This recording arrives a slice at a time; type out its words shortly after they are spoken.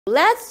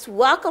Let's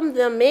welcome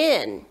them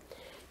in.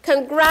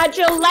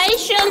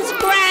 Congratulations,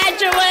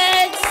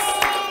 graduates!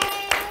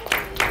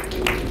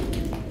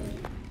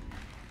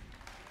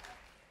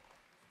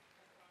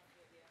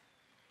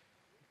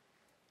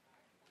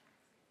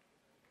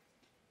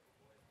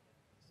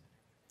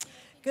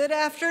 Good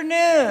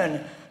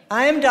afternoon.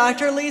 I am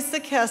Dr. Lisa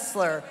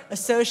Kessler,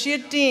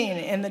 Associate Dean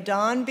in the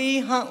Don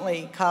B.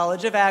 Huntley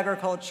College of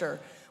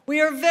Agriculture.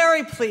 We are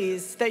very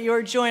pleased that you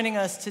are joining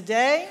us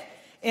today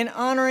in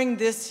honoring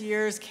this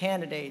year's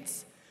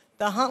candidates.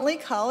 The Huntley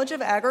College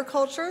of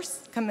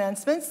Agriculture's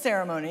commencement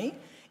ceremony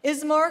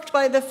is marked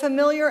by the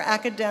familiar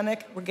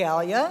academic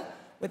regalia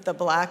with the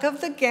black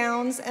of the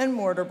gowns and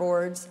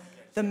mortarboards,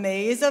 the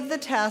maize of the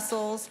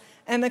tassels,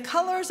 and the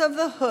colors of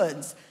the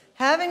hoods,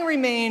 having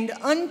remained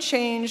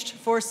unchanged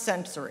for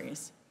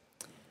centuries.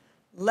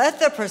 Let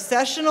the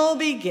processional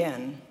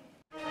begin.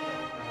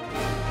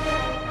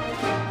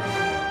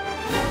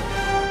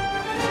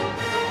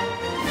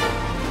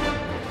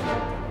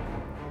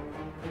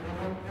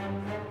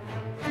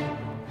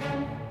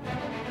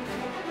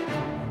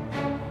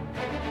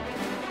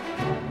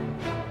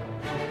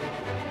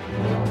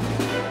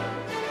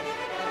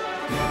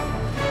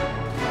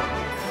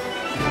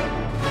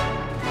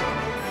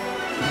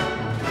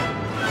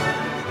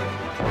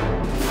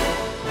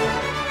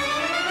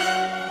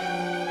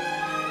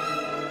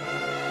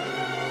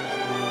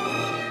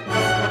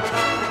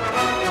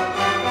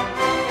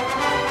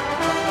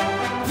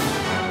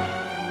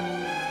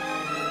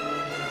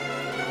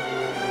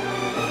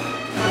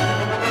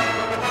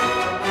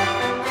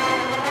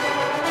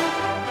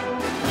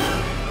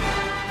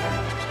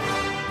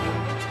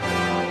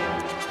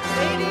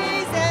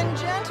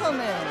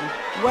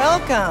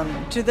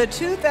 Welcome to the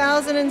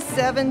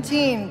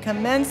 2017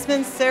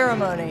 Commencement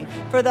Ceremony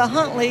for the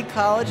Huntley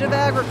College of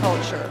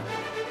Agriculture.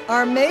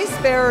 Our mace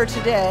bearer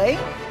today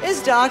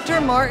is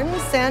Dr. Martin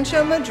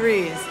Sancho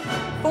Madriz,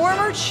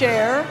 former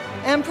Chair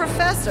and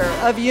Professor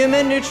of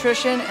Human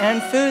Nutrition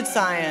and Food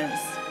Science.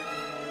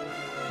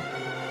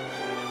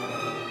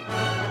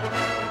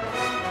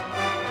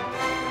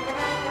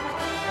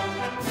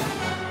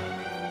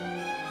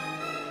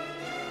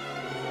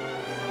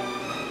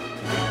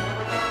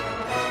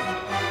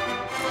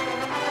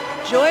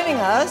 Joining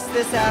us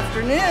this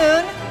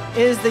afternoon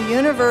is the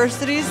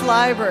university's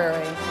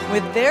library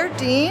with their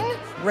dean,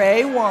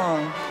 Ray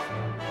Wong.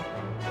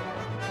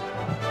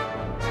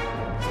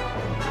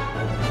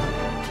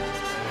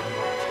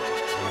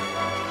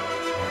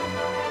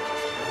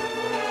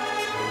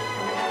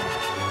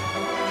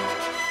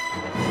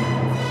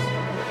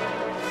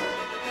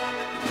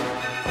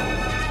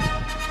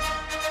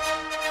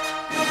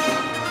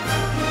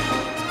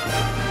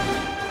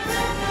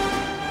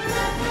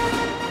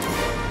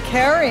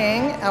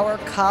 Carrying our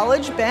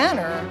college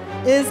banner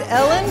is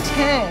Ellen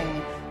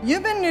Tang,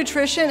 Human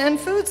Nutrition and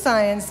Food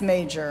Science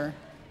major.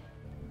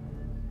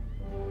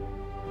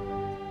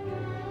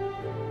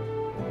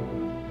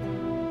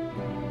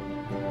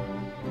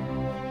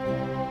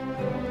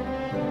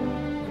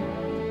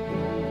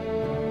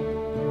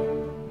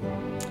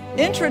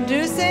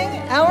 Introducing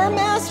our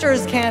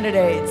master's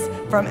candidates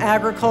from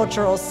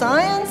Agricultural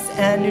Science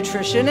and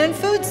Nutrition and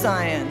Food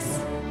Science.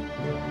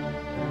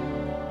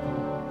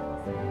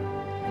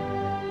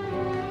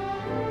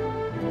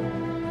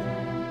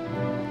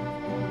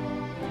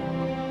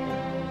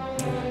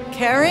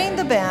 Carrying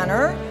the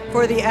banner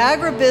for the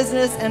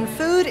Agribusiness and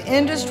Food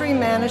Industry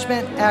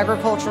Management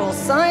Agricultural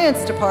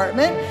Science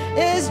Department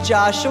is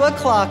Joshua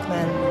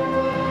Klockman.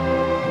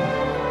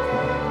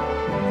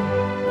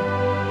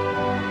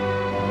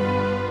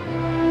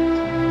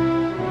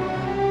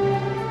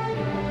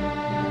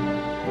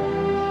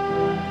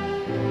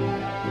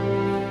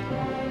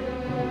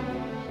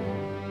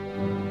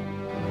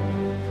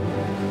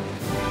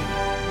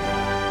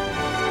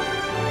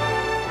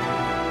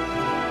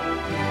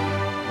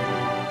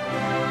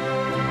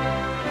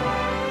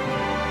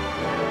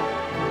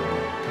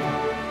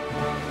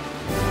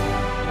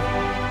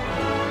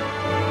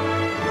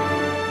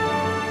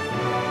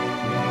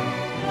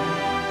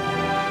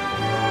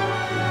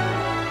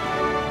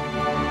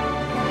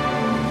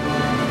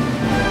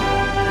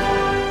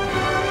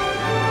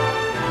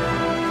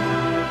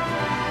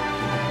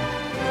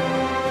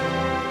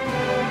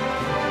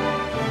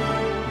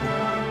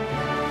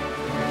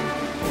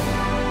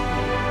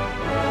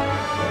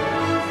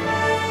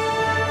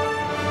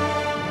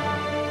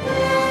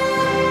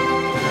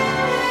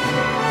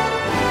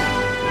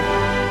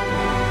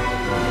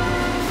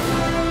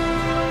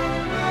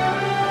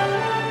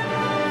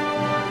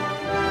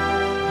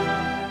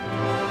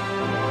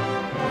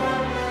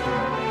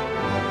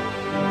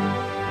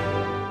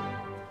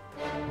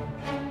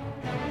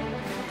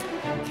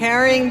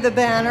 Carrying the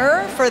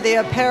banner for the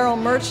Apparel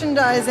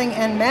Merchandising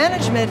and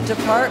Management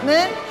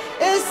Department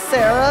is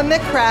Sarah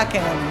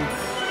McCracken.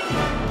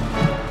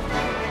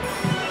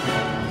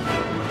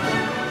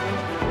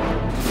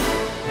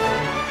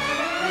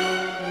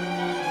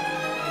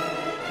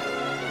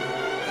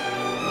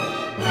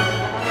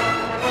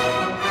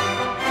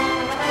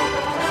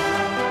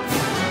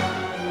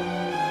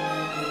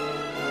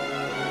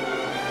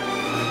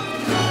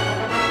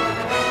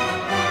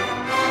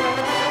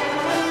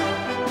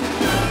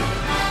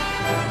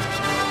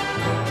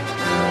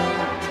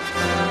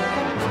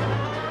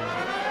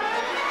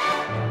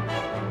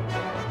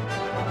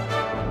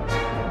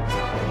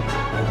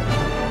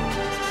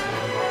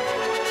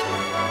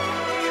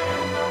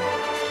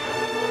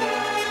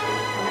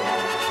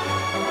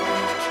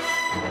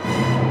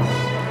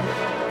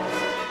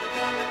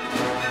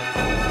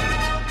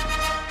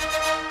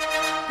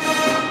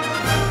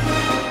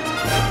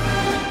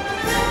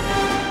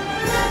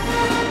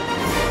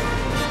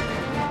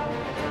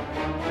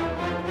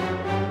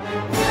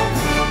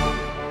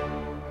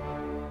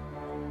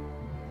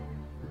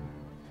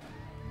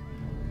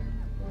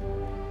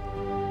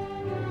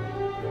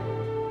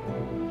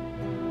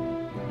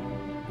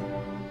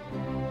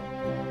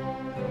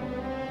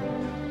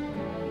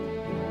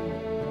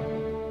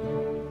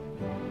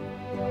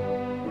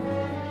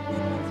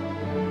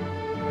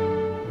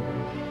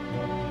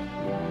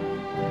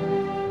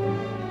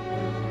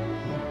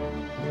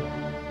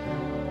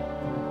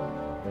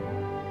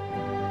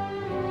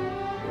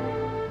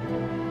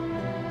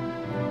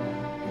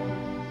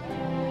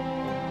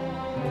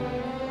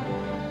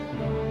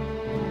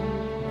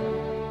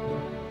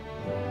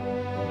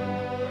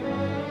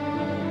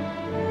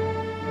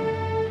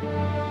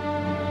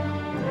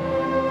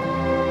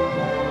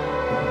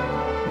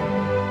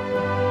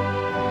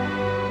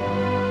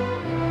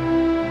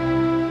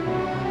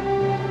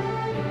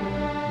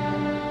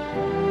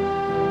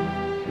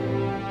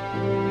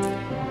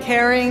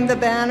 Carrying the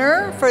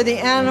banner for the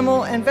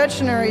Animal and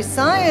Veterinary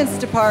Science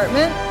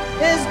Department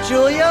is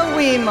Julia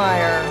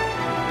Wiemeyer.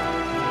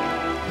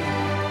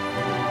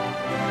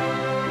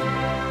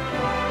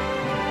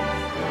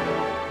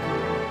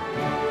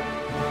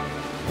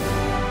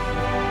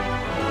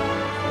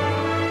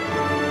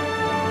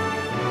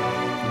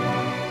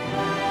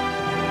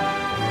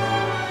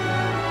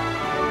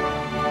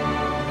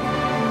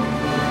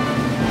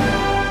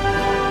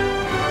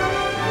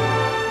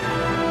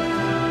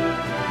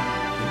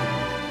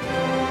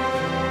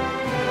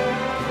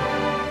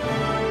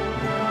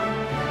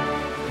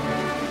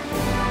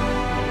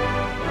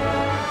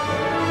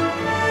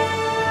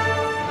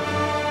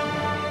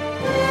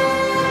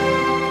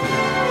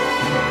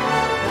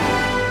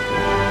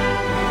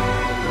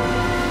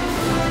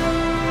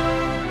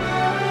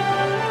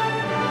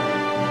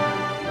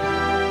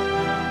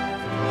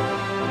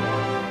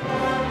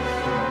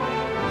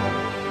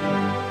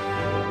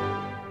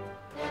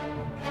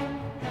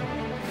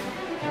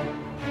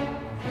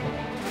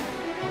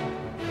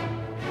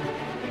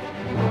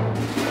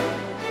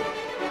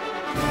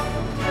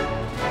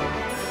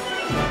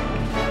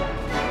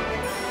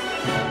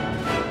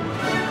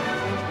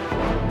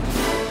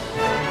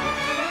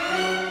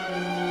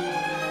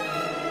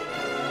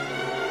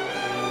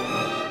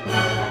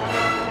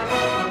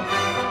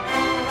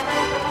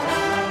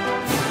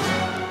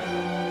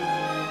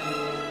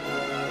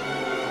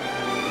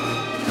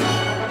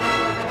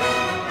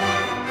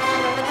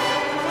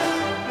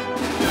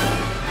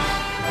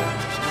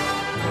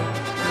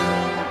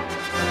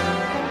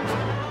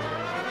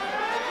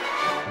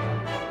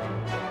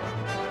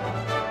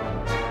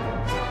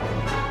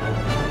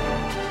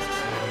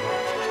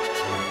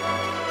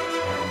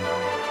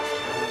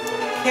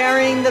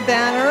 Carrying the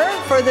banner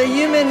for the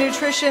Human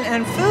Nutrition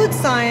and Food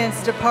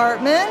Science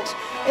Department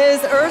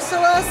is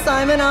Ursula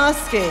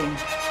Simonoski.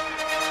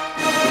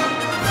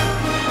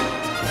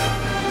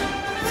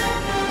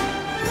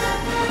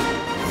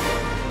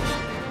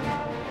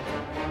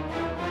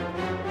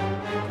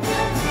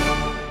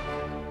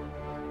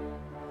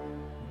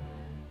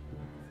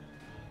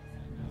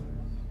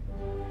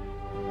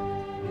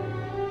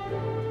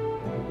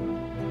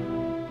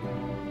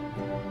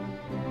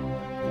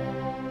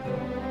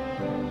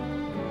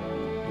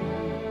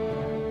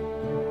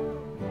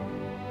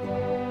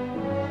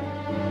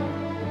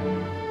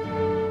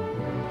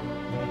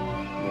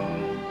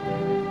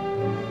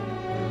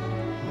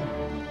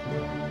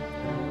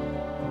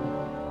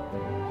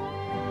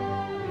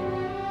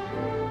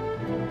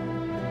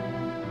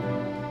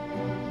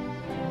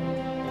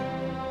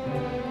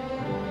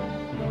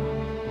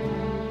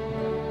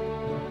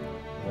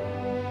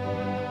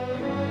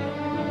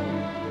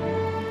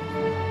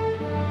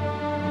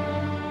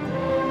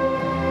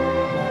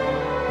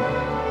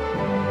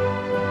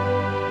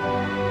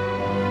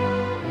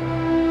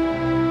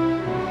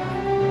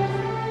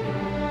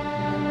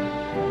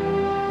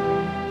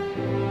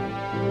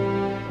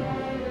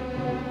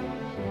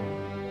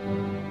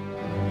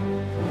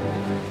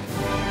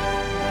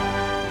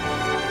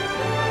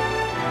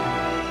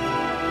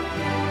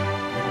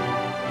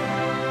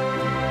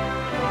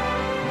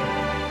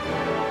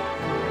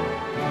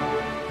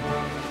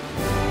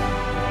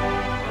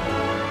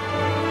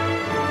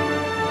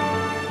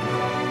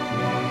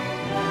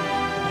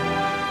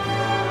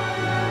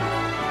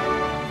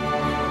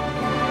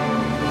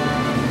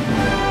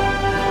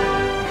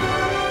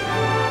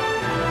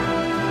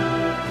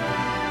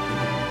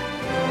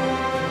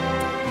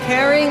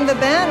 Carrying the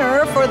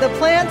banner for the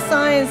Plant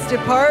Science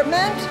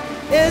Department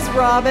is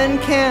Robin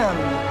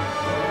Kim.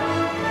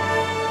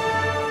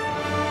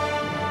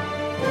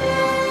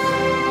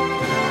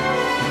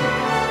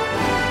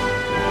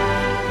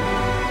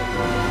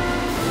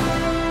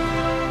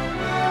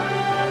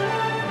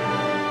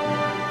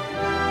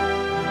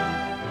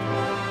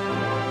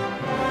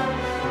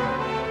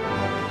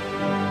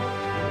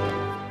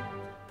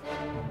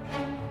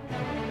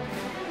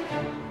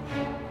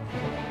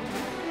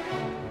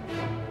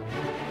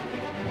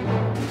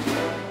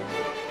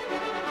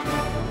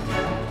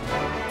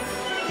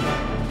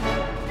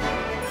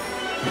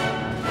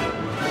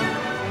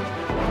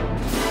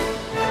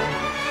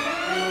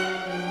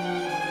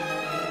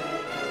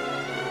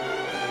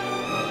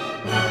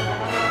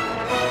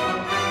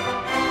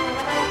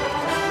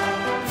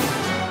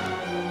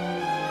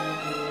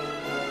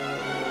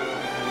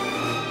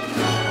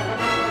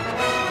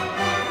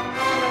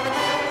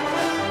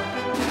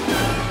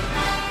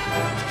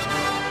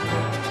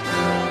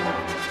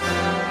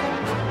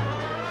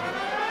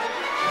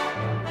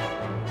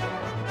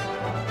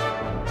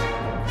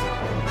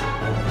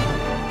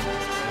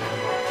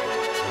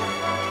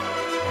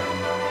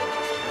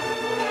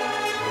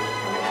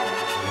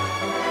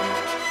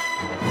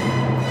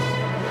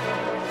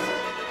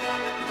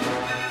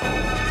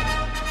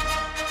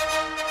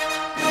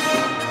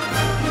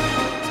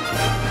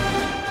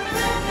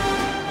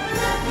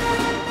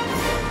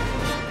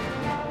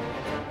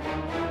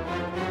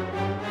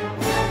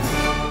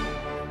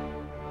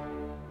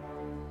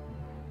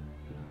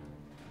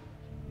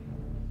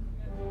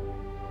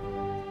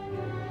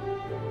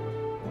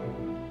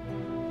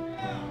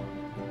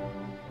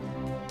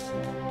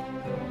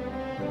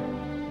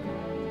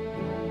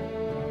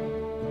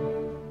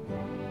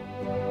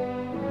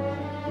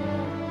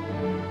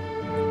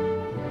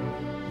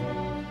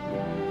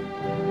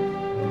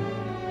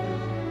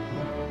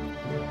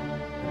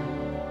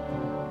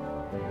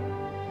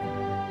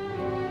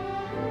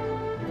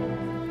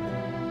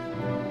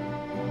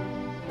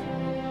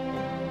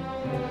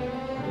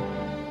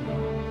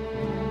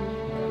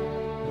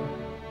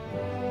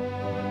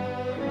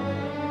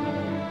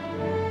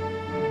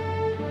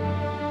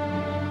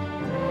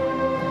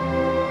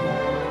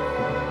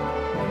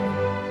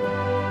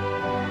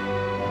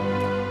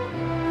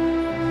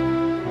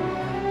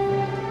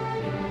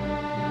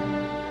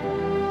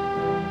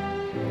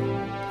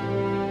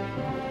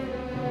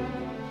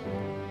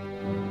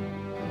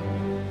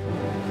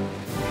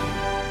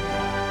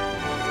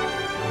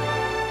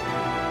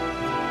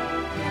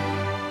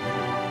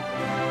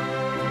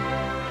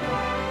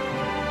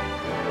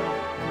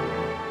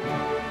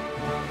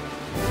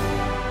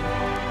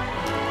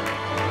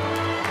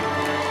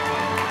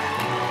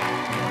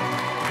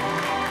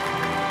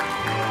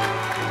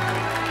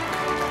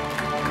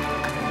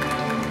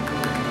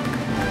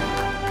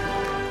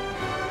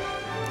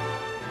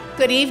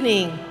 Good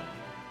evening,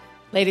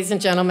 ladies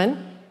and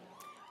gentlemen.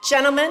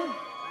 Gentlemen,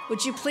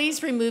 would you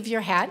please remove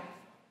your hat?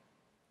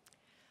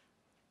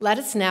 Let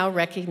us now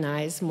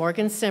recognize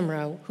Morgan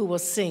Simrow, who will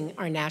sing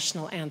our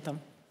national anthem.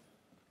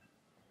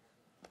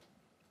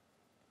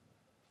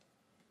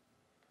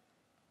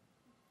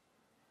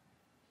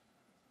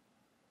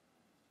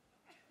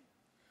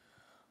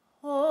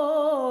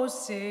 Oh,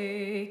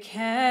 say,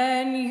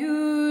 can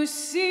you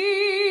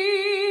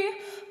see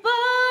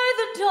by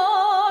the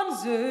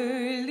dawn's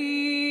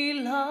early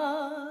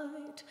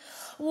light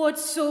what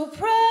so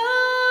proudly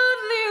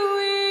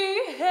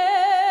we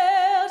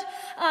hailed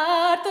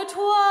at the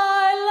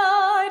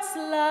twilight's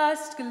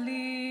last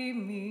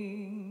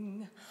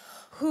gleaming,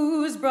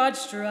 whose broad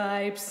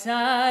stripes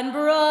and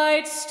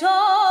bright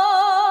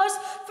stars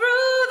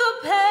through the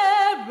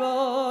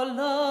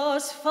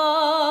perilous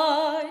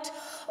fight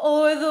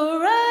o'er the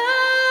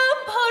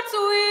ramparts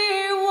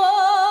we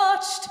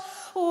watched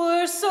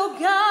were so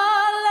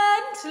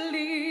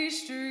gallantly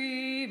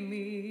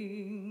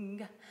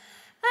streaming,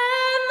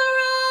 and the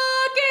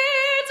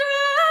rocket's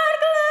red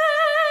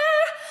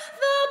glare,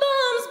 the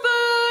bombs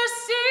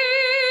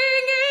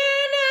bursting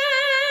in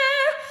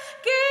air,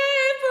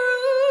 gave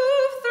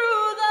proof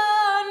through the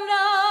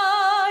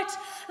night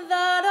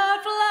that our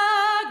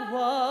flag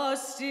was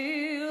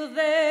still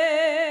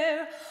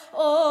there.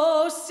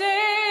 Oh, say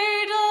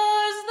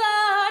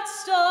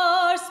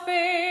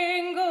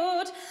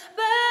star-spangled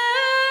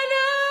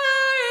banner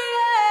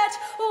yet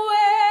wave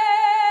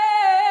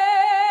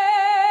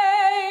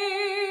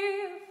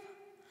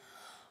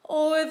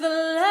o'er the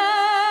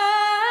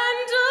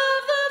land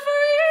of the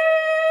free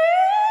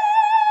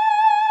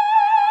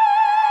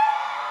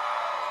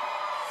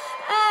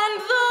and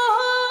the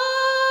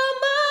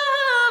home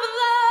of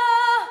the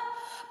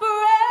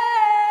brave.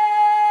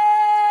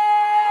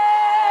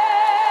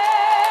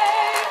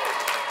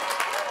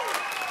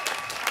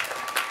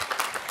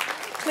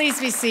 Please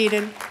be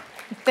seated.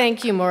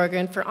 Thank you,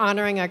 Morgan, for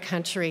honoring our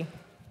country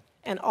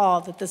and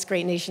all that this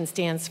great nation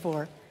stands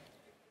for.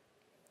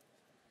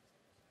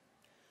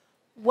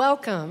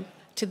 Welcome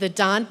to the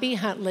Don B.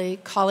 Huntley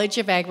College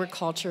of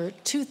Agriculture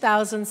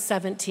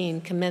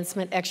 2017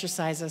 commencement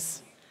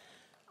exercises.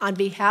 On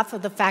behalf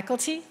of the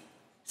faculty,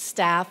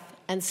 staff,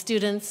 and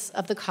students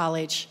of the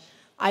college,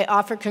 I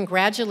offer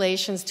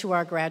congratulations to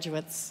our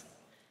graduates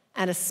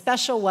and a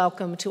special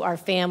welcome to our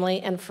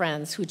family and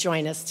friends who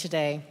join us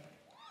today.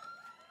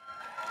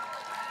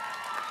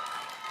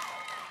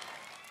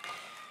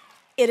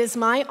 It is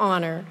my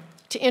honor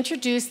to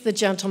introduce the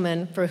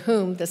gentleman for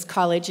whom this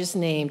college is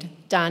named,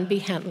 Don B.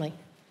 Huntley.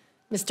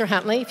 Mr.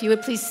 Huntley, if you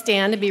would please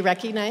stand and be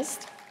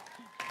recognized.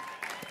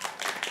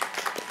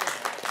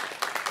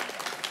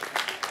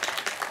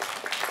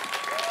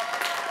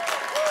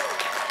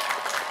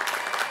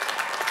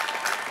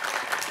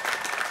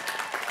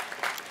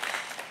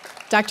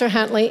 Dr.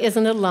 Huntley is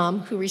an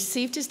alum who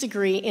received his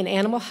degree in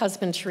animal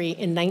husbandry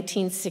in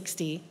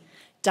 1960.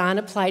 Don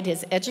applied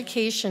his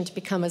education to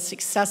become a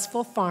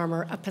successful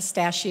farmer of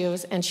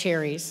pistachios and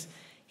cherries.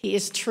 He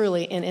is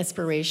truly an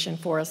inspiration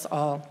for us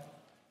all.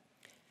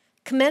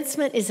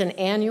 Commencement is an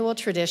annual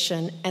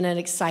tradition and an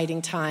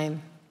exciting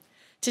time.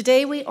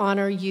 Today we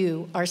honor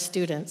you, our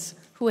students,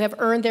 who have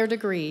earned their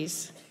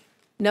degrees.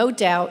 No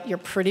doubt you're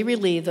pretty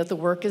relieved that the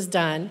work is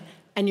done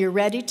and you're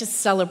ready to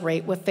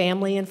celebrate with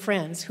family and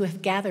friends who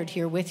have gathered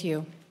here with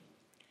you.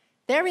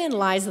 Therein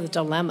lies the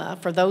dilemma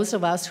for those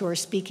of us who are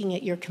speaking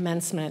at your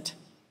commencement.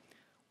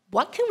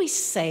 What can we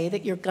say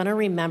that you're going to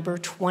remember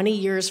 20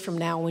 years from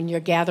now when you're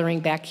gathering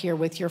back here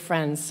with your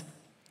friends?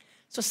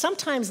 So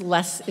sometimes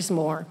less is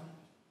more.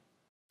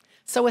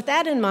 So with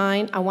that in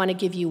mind, I want to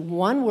give you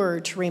one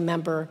word to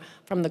remember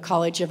from the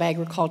College of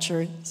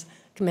Agriculture's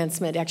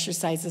commencement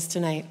exercises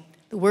tonight.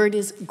 The word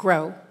is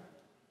grow.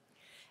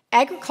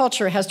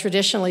 Agriculture has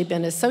traditionally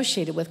been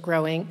associated with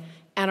growing,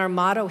 and our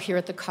motto here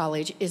at the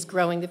college is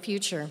growing the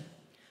future.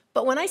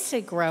 But when I say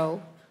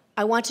grow,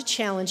 I want to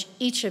challenge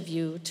each of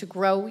you to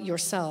grow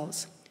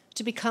yourselves,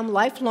 to become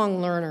lifelong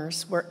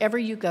learners wherever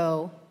you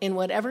go, in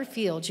whatever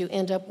field you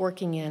end up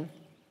working in.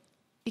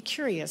 Be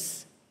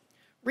curious.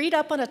 Read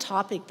up on a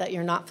topic that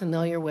you're not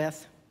familiar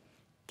with.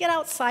 Get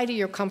outside of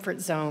your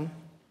comfort zone.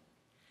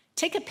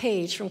 Take a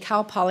page from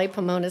Cal Poly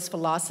Pomona's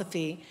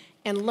philosophy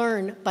and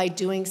learn by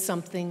doing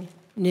something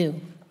new.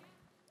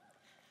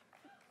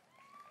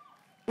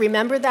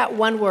 Remember that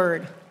one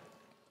word.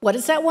 What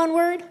is that one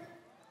word?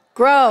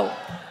 Grow.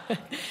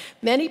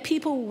 Many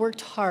people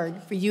worked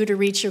hard for you to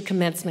reach your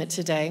commencement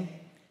today.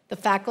 The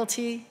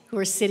faculty who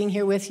are sitting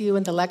here with you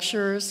and the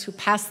lecturers who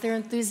pass their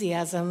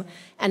enthusiasm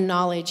and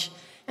knowledge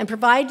and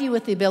provide you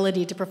with the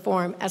ability to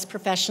perform as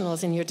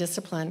professionals in your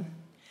discipline.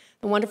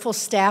 The wonderful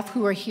staff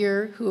who are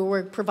here who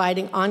are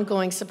providing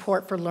ongoing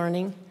support for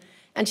learning,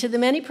 and to the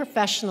many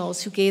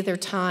professionals who gave their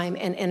time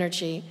and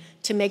energy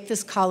to make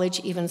this college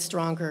even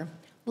stronger.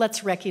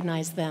 Let's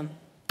recognize them.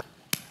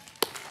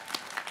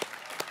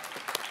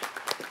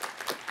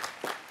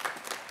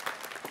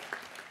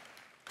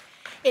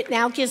 It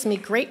now gives me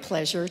great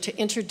pleasure to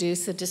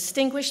introduce the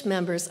distinguished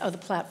members of the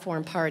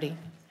platform party.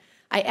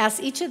 I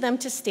ask each of them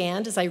to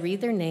stand as I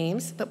read their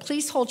names, but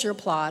please hold your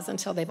applause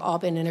until they've all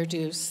been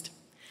introduced.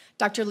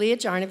 Dr. Leah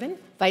Jarnovan,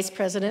 Vice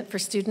President for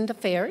Student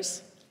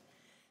Affairs.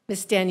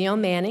 Ms. Danielle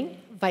Manning,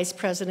 Vice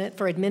President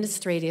for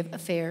Administrative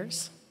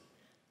Affairs.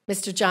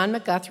 Mr. John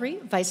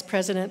McGuthrie, Vice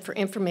President for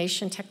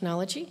Information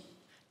Technology.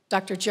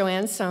 Dr.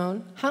 Joanne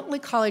Sohn, Huntley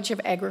College of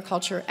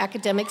Agriculture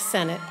Academic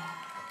Senate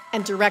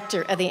and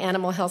Director of the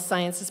Animal Health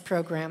Sciences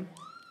Program.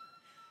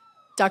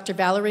 Dr.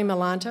 Valerie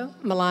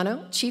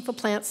Milano, Chief of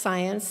Plant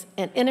Science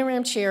and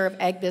Interim Chair of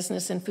Ag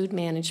Business and Food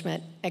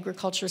Management,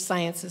 Agriculture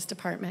Sciences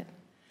Department.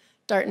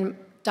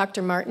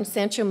 Dr. Martin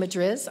Sancho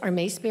Madriz, our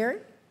Mace Bearer.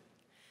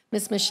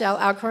 Ms. Michelle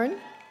Alcorn,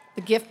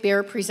 the Gift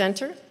Bearer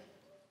Presenter.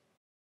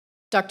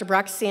 Dr.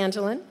 Brock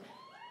Sandelin,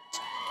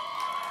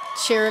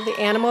 Chair of the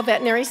Animal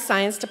Veterinary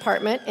Science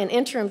Department and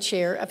Interim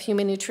Chair of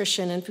Human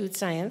Nutrition and Food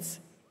Science.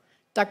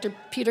 Dr.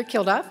 Peter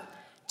Kilduff,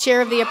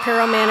 Chair of the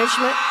Apparel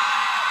Management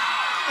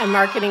and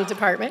Marketing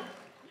Department.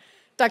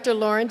 Dr.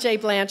 Lauren J.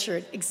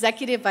 Blanchard,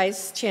 Executive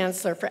Vice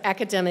Chancellor for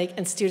Academic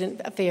and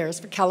Student Affairs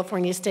for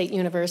California State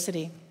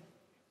University.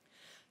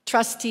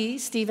 Trustee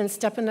Stephen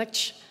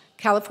Stepanich,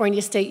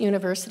 California State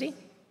University.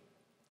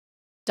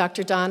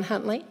 Dr. Don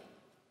Huntley.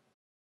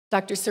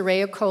 Dr.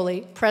 Soraya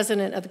Coley,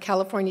 President of the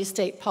California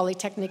State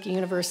Polytechnic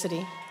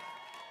University.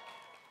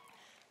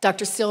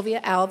 Dr. Sylvia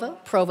Alva,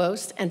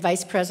 Provost and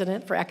Vice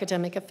President for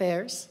Academic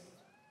Affairs.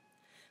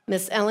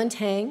 Ms. Ellen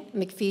Tang,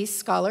 McPhee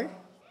Scholar.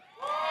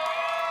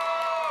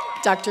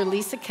 Dr.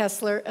 Lisa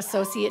Kessler,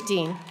 Associate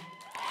Dean.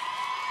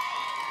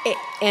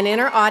 And in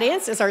our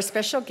audience is our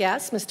special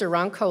guest, Mr.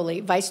 Ron Coley,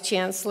 Vice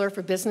Chancellor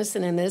for Business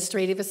and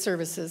Administrative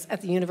Services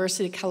at the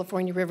University of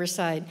California,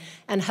 Riverside,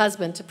 and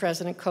husband to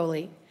President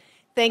Coley.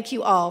 Thank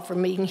you all for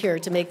being here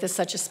to make this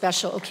such a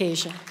special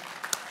occasion.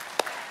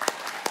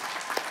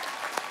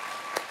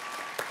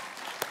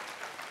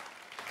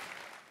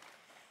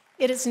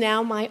 It is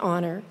now my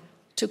honor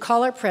to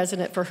call our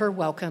president for her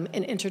welcome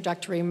and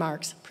introductory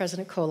remarks.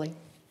 President Coley.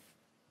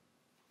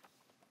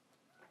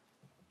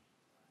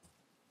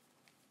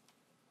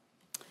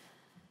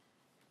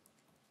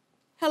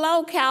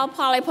 Hello, Cal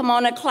Poly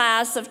Pomona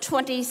class of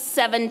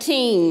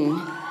 2017.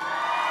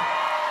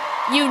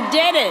 You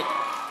did it.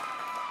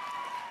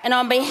 And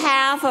on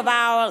behalf of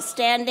our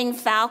outstanding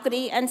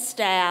faculty and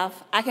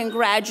staff, I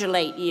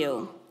congratulate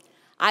you.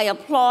 I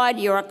applaud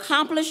your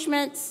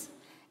accomplishments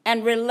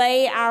and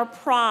relay our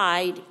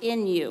pride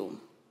in you.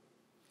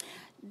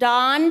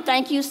 Don,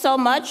 thank you so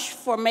much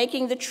for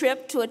making the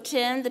trip to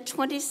attend the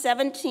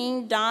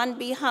 2017 Don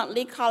B.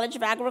 Huntley College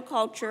of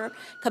Agriculture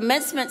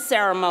commencement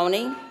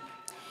ceremony.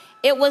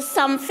 It was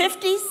some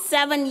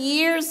 57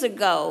 years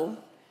ago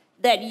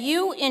that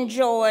you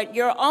enjoyed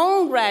your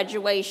own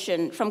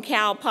graduation from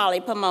Cal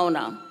Poly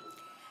Pomona.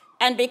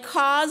 And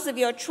because of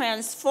your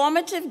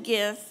transformative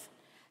gift,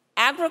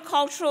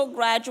 agricultural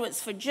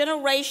graduates for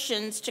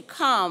generations to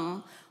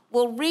come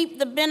will reap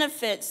the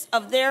benefits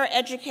of their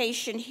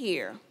education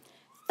here.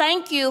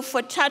 Thank you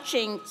for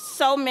touching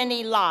so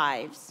many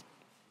lives.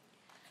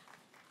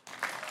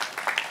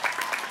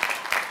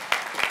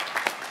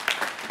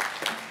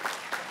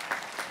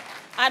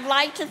 I'd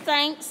like to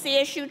thank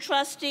CSU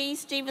trustee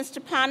Stephen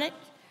Stepanich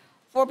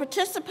for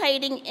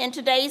participating in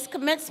today's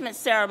commencement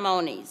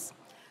ceremonies.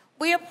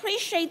 We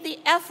appreciate the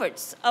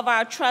efforts of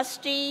our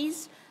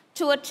trustees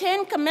to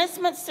attend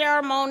commencement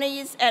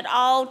ceremonies at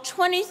all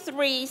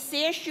 23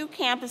 CSU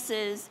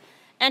campuses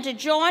and to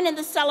join in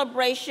the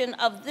celebration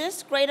of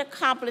this great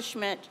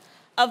accomplishment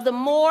of the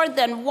more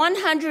than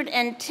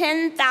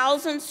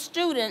 110,000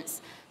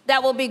 students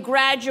that will be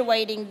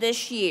graduating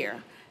this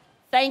year.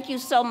 Thank you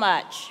so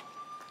much.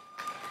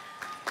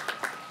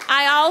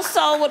 I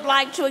also would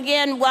like to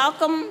again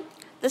welcome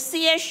the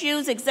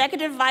CSU's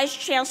Executive Vice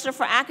Chancellor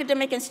for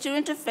Academic and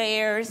Student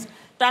Affairs,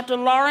 Dr.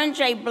 Lauren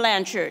J.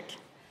 Blanchard.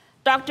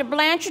 Dr.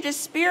 Blanchard is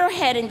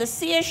spearheading the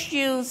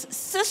CSU's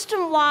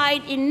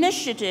system-wide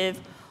initiative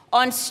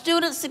on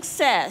student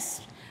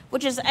success,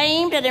 which is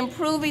aimed at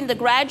improving the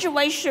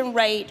graduation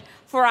rate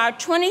for our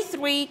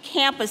 23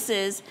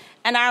 campuses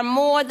and our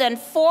more than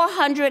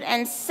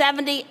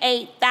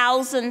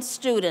 478,000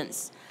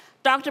 students.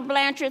 Dr.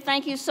 Blanchard,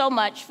 thank you so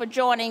much for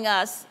joining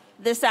us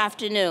this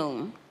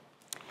afternoon.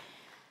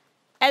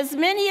 As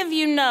many of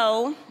you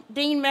know,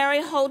 Dean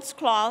Mary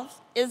Holtzclaw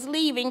is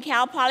leaving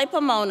Cal Poly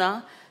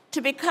Pomona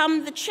to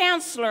become the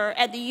Chancellor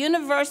at the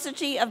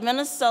University of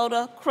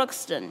Minnesota,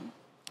 Crookston.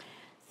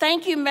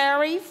 Thank you,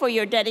 Mary, for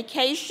your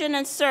dedication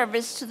and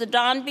service to the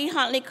Don B.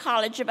 Huntley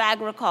College of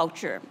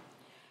Agriculture.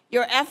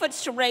 Your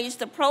efforts to raise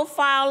the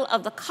profile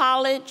of the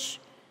college,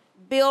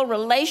 build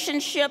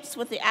relationships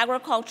with the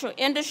agricultural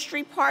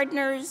industry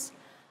partners,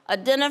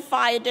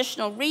 identify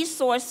additional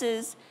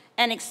resources,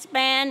 and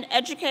expand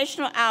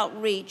educational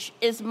outreach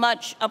is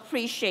much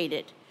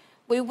appreciated.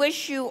 We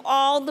wish you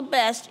all the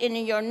best in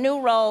your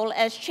new role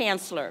as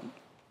Chancellor.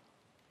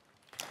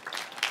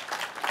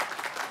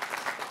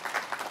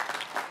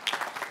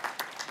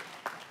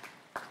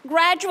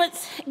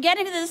 Graduates,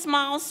 getting to this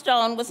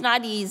milestone was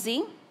not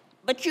easy,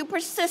 but you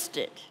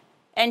persisted,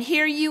 and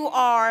here you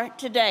are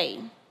today.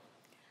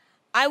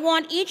 I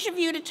want each of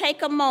you to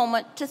take a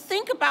moment to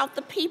think about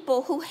the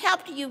people who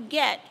helped you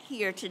get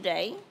here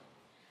today.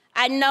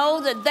 I know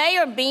that they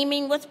are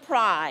beaming with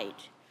pride.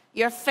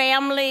 Your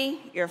family,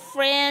 your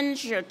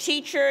friends, your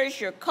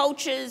teachers, your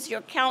coaches,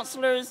 your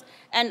counselors,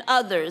 and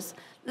others.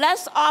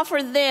 Let's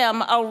offer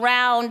them a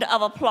round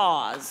of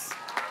applause.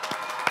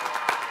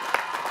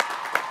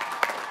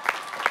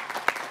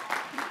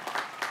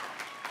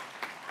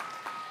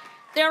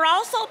 There are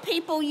also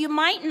people you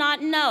might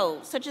not know,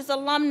 such as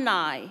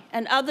alumni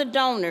and other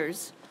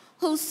donors,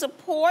 whose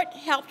support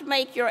helped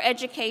make your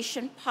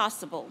education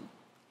possible.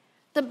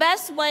 The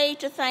best way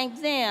to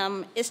thank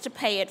them is to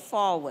pay it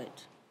forward.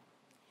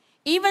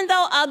 Even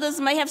though others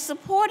may have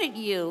supported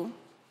you,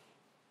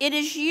 it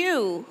is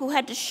you who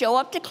had to show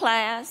up to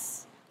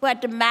class, who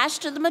had to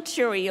master the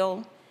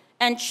material,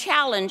 and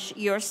challenge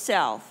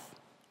yourself.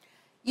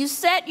 You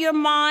set your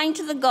mind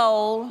to the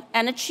goal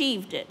and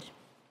achieved it.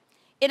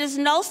 It is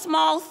no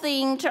small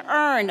thing to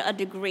earn a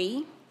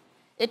degree.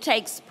 It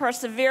takes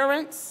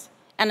perseverance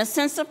and a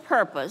sense of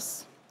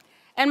purpose.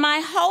 And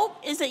my hope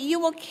is that you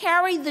will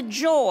carry the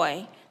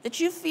joy that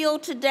you feel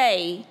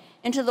today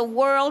into the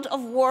world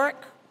of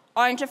work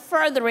or into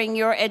furthering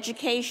your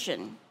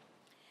education.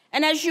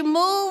 And as you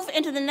move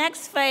into the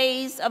next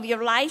phase of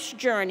your life's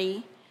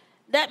journey,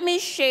 let me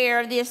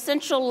share the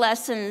essential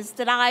lessons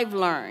that I've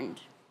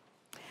learned.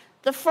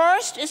 The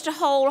first is to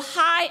hold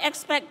high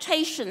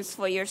expectations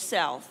for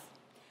yourself.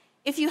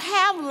 If you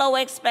have low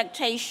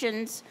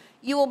expectations,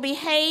 you will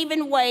behave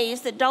in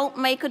ways that don't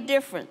make a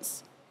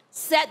difference.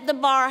 Set the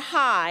bar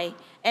high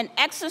and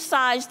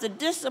exercise the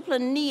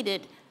discipline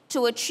needed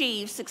to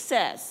achieve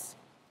success.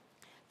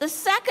 The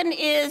second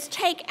is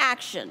take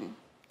action.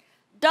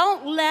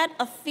 Don't let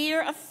a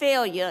fear of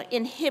failure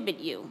inhibit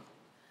you.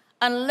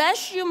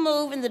 Unless you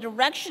move in the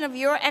direction of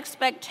your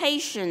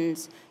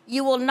expectations,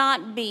 you will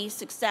not be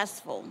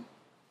successful.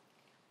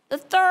 The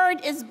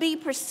third is be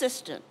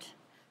persistent.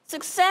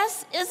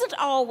 Success isn't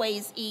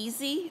always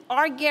easy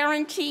or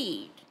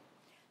guaranteed.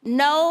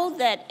 Know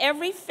that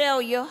every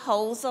failure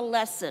holds a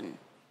lesson.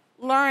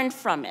 Learn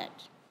from it.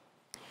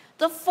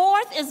 The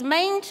fourth is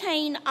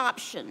maintain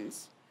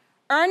options.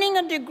 Earning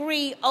a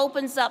degree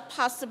opens up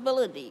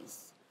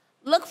possibilities.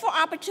 Look for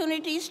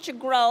opportunities to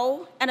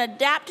grow and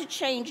adapt to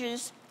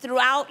changes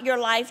throughout your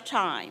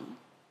lifetime.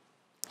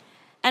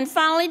 And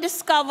finally,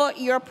 discover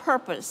your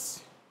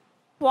purpose.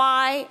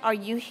 Why are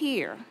you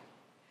here?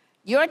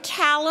 Your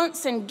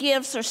talents and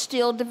gifts are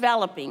still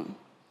developing.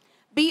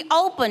 Be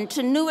open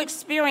to new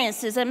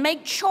experiences and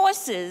make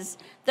choices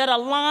that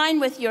align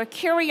with your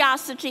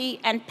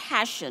curiosity and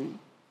passion.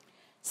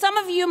 Some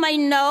of you may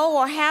know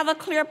or have a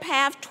clear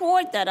path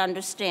toward that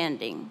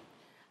understanding.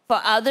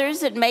 For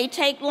others, it may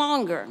take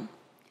longer.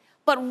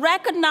 But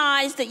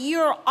recognize that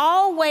you're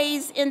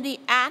always in the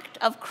act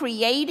of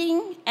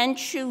creating and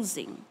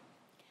choosing.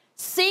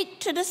 Seek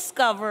to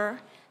discover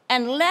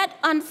and let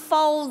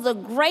unfold the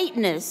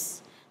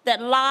greatness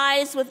that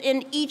lies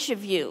within each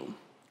of you.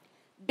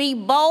 Be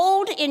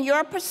bold in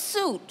your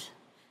pursuit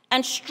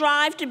and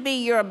strive to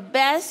be your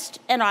best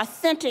and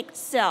authentic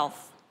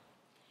self.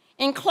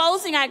 In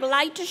closing, I'd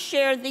like to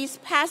share these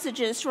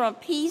passages from a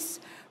piece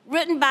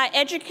written by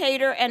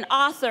educator and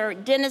author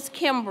Dennis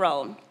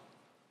Kimbrough.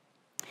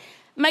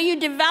 May you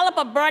develop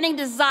a burning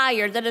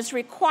desire that is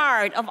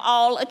required of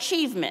all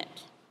achievement.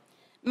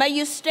 May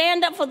you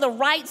stand up for the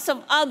rights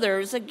of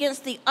others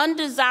against the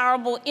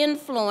undesirable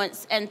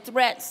influence and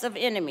threats of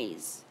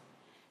enemies.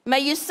 May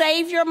you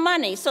save your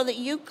money so that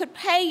you could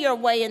pay your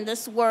way in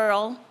this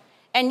world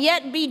and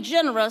yet be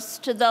generous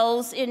to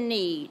those in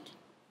need.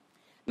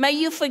 May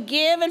you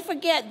forgive and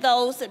forget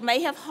those that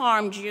may have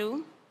harmed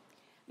you.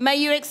 May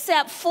you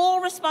accept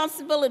full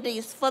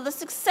responsibilities for the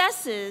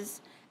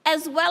successes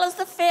as well as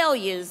the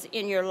failures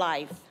in your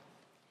life.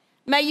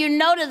 May you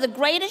know that the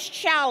greatest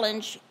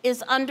challenge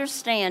is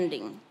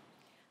understanding.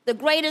 The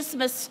greatest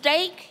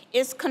mistake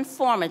is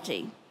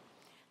conformity.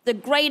 The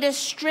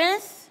greatest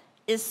strength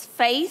is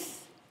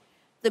faith.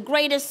 The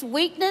greatest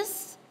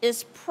weakness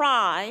is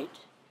pride.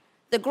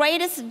 The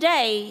greatest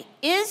day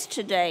is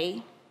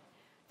today.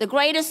 The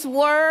greatest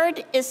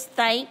word is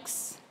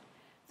thanks.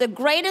 The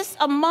greatest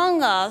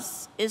among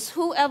us is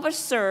whoever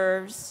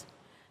serves.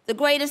 The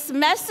greatest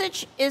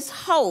message is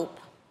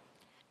hope.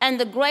 And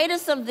the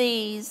greatest of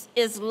these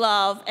is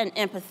love and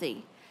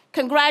empathy.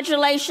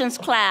 Congratulations,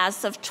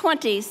 class of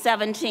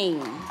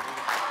 2017.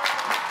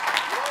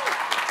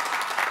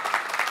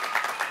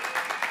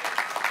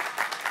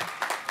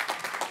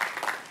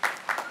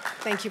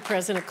 Thank you,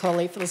 President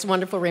Coley, for those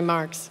wonderful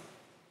remarks.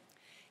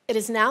 It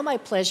is now my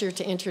pleasure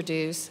to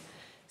introduce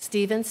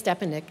Stephen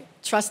Stepanek,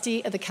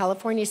 trustee of the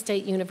California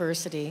State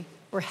University.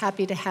 We're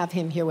happy to have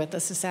him here with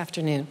us this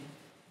afternoon.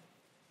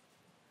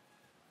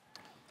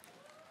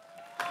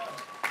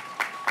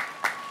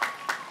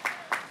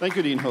 Thank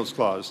you, Dean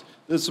Holtzclaws.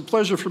 It's a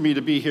pleasure for me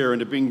to be here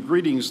and to bring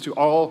greetings to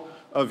all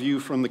of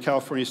you from the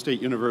California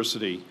State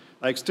University.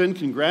 I extend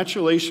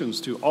congratulations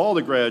to all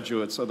the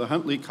graduates of the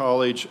Huntley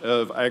College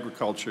of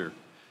Agriculture.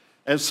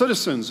 As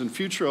citizens and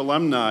future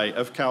alumni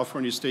of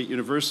California State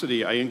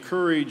University, I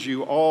encourage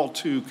you all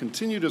to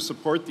continue to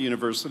support the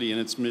university and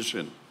its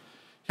mission.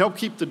 Help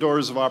keep the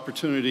doors of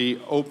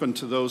opportunity open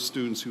to those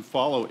students who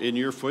follow in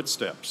your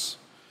footsteps.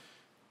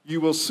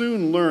 You will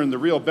soon learn the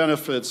real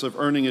benefits of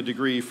earning a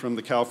degree from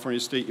the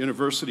California State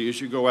University as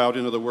you go out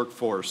into the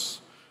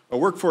workforce, a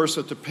workforce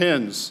that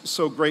depends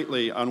so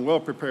greatly on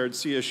well-prepared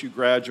CSU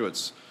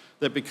graduates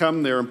that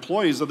become their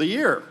employees of the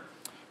year.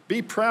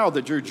 Be proud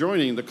that you're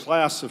joining the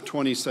class of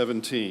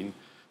 2017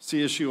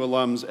 CSU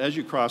alums as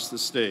you cross the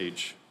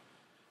stage.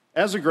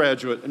 As a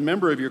graduate and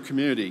member of your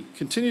community,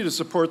 continue to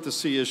support the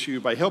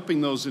CSU by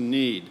helping those in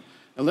need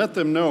and let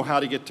them know how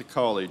to get to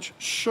college.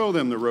 Show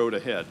them the road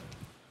ahead.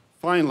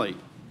 Finally,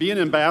 be an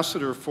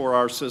ambassador for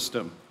our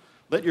system.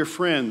 Let your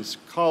friends,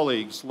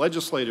 colleagues,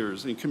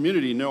 legislators, and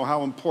community know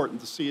how important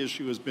the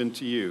CSU has been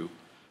to you.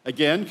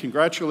 Again,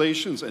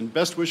 congratulations and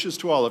best wishes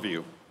to all of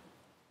you.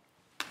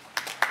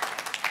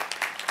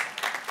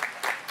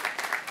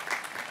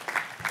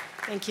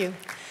 Thank you.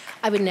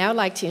 I would now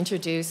like to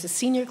introduce a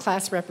senior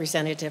class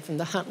representative from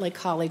the Huntley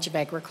College of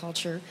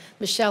Agriculture,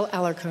 Michelle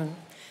Alarcon.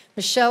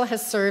 Michelle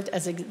has served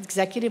as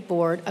executive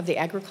board of the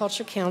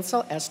Agriculture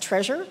Council as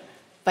treasurer,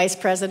 vice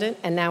president,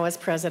 and now as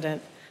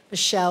president.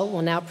 Michelle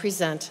will now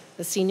present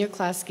the senior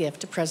class gift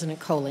to President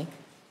Coley.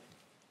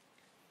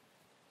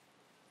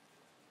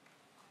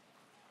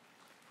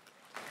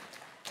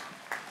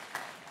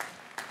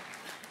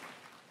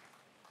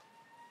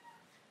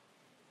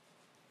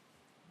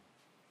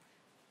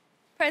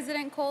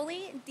 President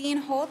Coley, Dean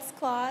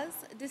Holtz-Claus,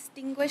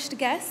 distinguished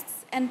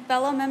guests, and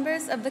fellow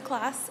members of the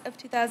class of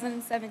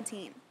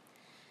 2017.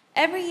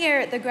 Every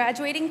year, the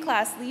graduating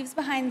class leaves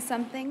behind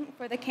something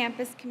for the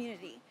campus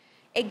community,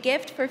 a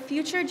gift for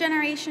future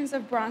generations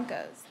of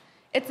Broncos.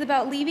 It's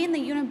about leaving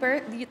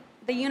the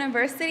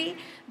university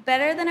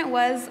better than it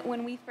was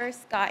when we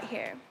first got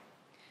here.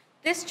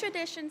 This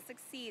tradition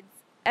succeeds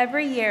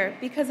every year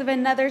because of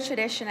another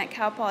tradition at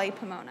Cal Poly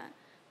Pomona,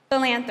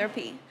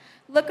 philanthropy.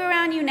 Look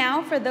around you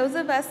now for those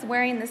of us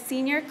wearing the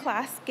senior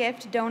class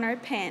gift donor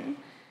pin.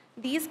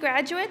 These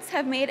graduates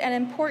have made an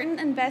important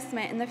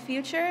investment in the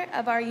future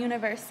of our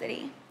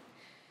university.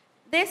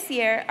 This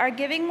year, our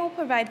giving will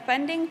provide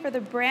funding for the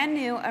brand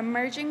new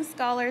Emerging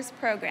Scholars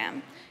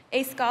Program,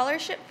 a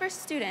scholarship for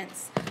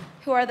students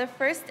who are the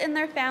first in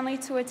their family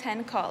to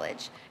attend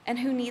college and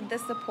who need the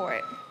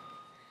support.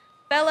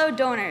 Fellow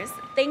donors,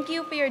 thank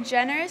you for your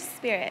generous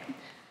spirit.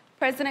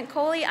 President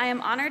Coley, I am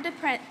honored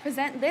to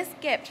present this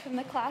gift from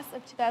the class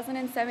of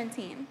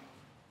 2017.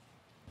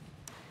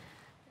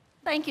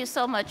 Thank you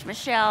so much,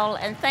 Michelle,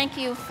 and thank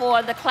you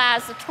for the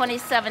class of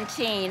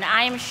 2017.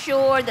 I am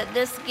sure that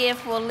this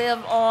gift will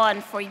live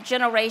on for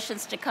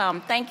generations to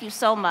come. Thank you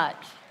so much.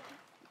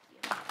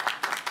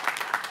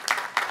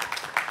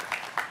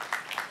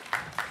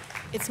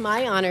 It's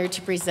my honor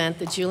to present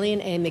the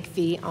Julian A.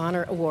 McPhee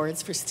Honor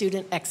Awards for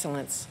Student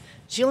Excellence.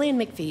 Julian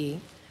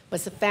McPhee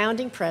was the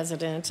founding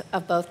president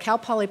of both Cal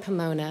Poly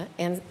Pomona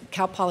and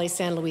Cal Poly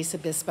San Luis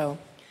Obispo.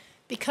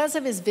 Because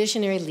of his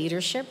visionary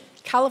leadership,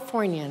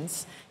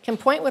 Californians can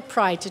point with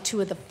pride to two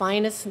of the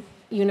finest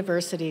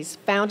universities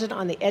founded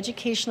on the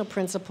educational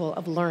principle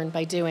of learn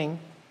by doing.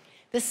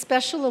 This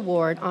special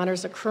award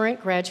honors a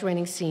current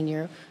graduating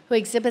senior who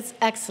exhibits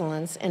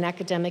excellence in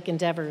academic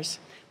endeavors.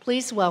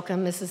 Please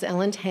welcome Mrs.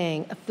 Ellen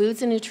Tang, a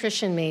foods and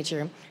nutrition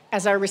major,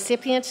 as our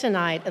recipient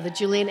tonight of the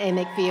Julian A.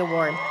 McPhee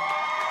Award.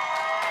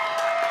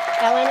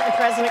 Ellen and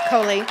President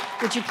Coley,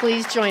 would you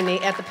please join me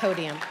at the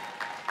podium?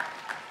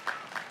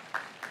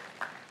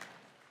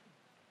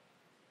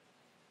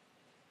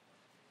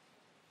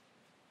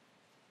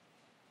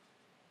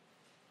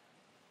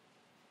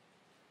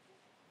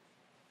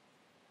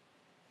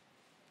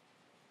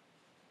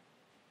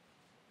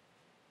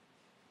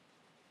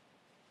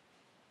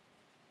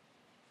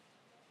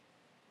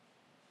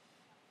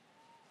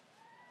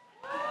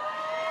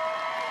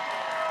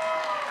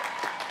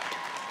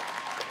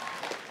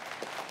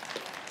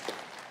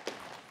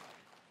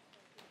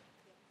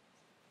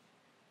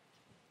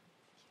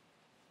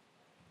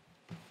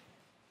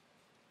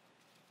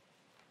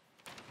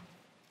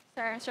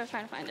 Sorry, I'm still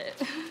trying to find it.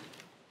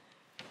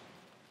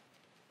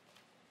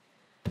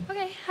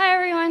 Okay, hi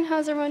everyone,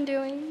 how's everyone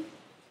doing?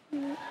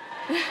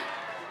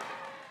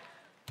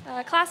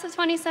 Class of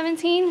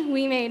 2017,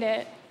 we made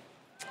it.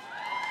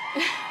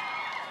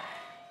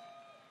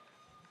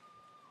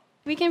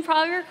 We can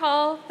probably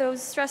recall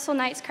those stressful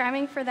nights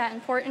cramming for that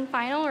important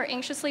final or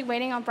anxiously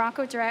waiting on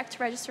Bronco Direct to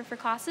register for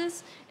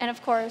classes, and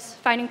of course,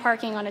 finding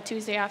parking on a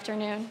Tuesday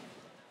afternoon.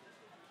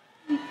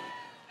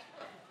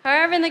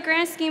 However, in the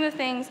grand scheme of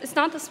things, it's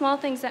not the small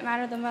things that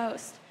matter the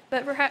most,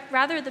 but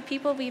rather the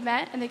people we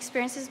met and the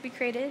experiences we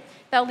created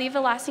that will leave a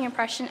lasting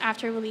impression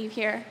after we leave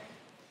here.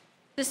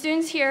 The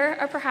students here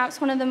are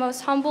perhaps one of the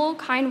most humble,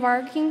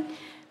 hardworking,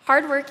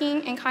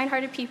 and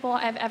kind-hearted people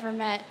I've ever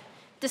met.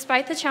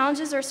 Despite the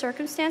challenges or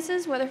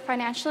circumstances, whether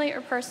financially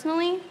or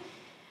personally,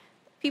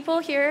 people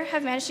here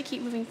have managed to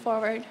keep moving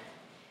forward.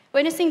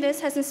 Witnessing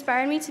this has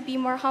inspired me to be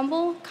more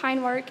humble,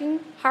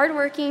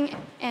 hardworking,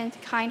 and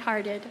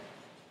kind-hearted.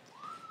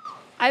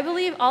 I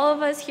believe all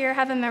of us here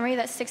have a memory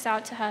that sticks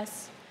out to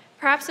us.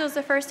 Perhaps it was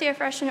the first day of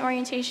freshman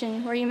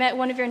orientation where you met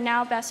one of your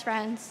now best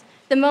friends,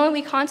 the moment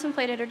we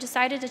contemplated or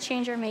decided to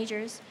change our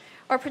majors,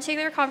 or a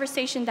particular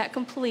conversation that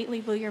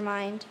completely blew your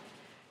mind.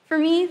 For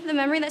me, the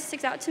memory that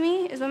sticks out to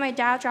me is when my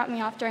dad dropped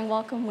me off during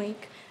welcome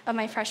week of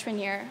my freshman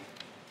year.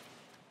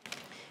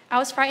 I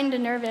was frightened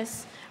and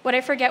nervous. Would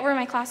I forget where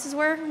my classes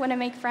were? Would I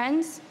make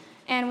friends?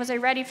 And was I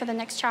ready for the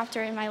next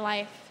chapter in my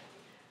life?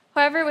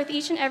 However, with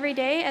each and every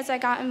day, as I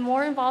got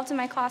more involved in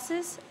my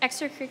classes,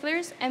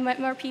 extracurriculars, and met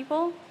more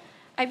people,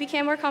 I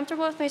became more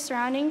comfortable with my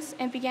surroundings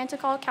and began to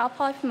call Cal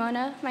Poly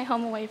Pomona my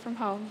home away from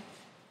home.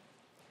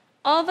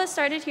 All of us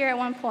started here at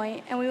one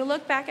point, and we will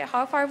look back at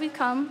how far we've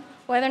come,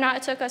 whether or not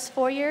it took us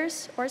 4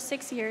 years or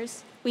 6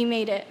 years, we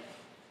made it.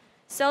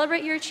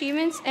 Celebrate your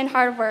achievements and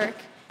hard work,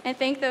 and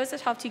thank those that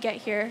helped you get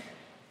here.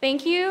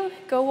 Thank you,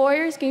 go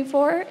Warriors, game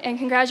forward, and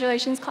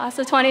congratulations, class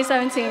of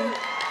 2017.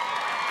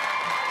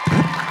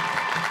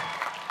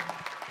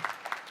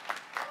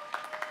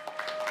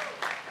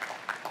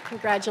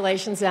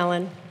 Congratulations,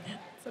 Ellen.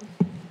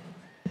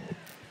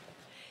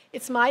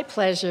 It's my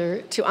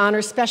pleasure to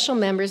honor special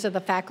members of the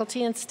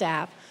faculty and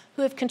staff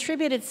who have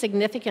contributed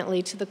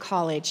significantly to the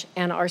college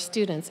and our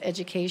students'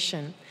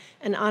 education.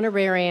 An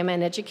honorarium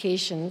and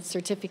education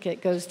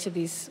certificate goes to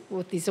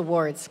with these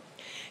awards.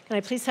 Can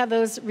I please have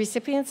those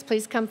recipients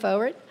please come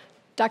forward?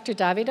 Dr.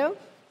 Davido,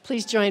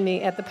 please join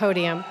me at the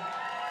podium.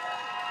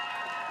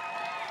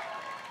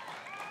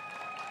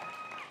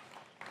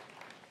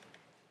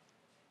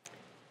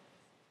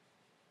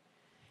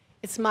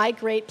 It's my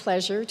great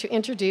pleasure to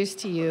introduce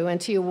to you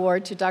and to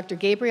award to Dr.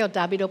 Gabriel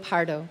Davido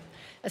Pardo,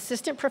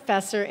 Assistant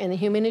Professor in the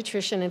Human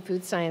Nutrition and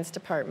Food Science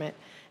Department,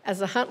 as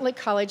the Huntley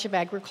College of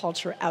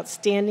Agriculture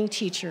Outstanding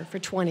Teacher for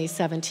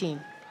 2017.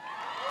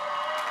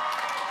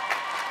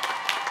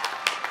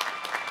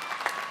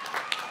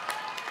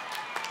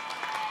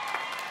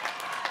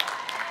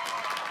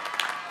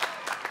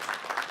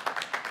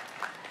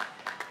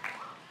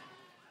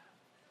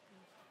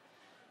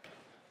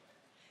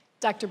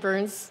 Dr.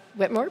 Burns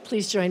Whitmore,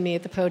 please join me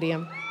at the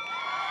podium.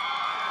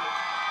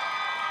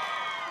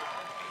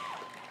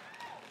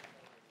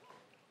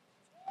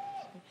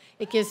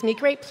 It gives me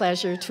great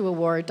pleasure to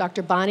award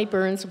Dr. Bonnie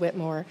Burns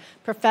Whitmore,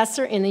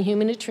 Professor in the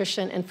Human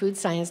Nutrition and Food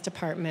Science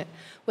Department,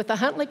 with the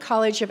Huntley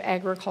College of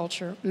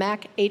Agriculture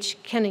Mac H.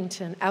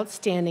 Kennington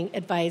Outstanding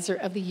Advisor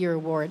of the Year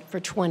Award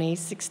for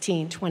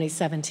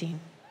 2016-2017.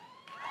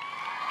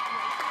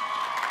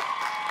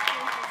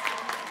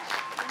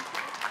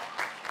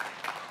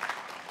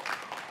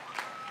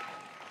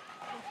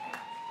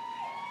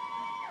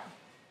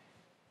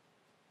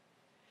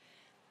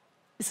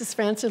 Mrs.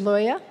 Francis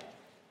Loya.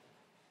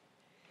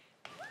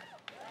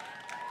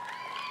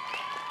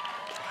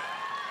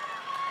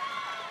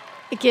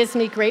 It gives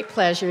me great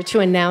pleasure to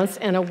announce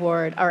and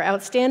award our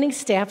Outstanding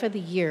Staff of the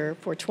Year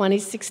for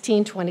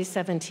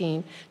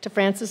 2016-2017 to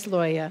Francis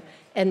Loya,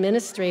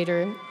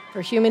 Administrator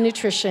for Human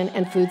Nutrition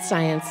and Food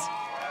Science.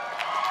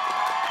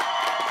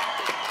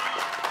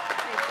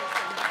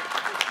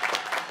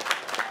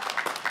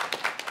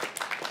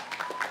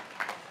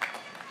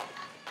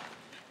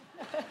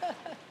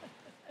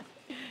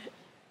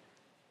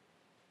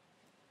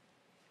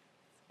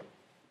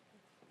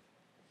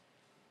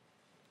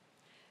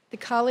 The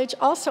college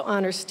also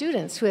honors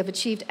students who have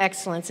achieved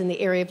excellence in the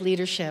area of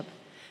leadership.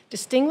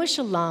 Distinguished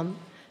alum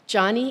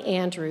John E.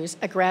 Andrews,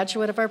 a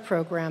graduate of our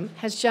program,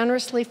 has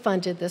generously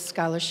funded this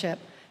scholarship.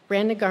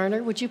 Brandon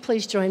Garner, would you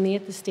please join me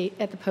at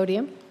the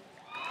podium?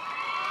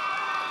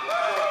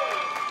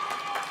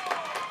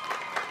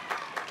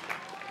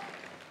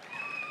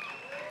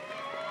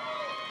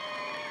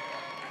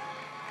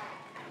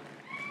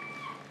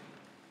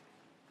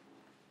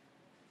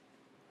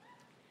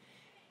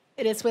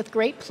 It is with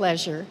great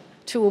pleasure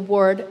to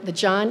award the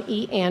John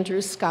E.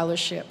 Andrews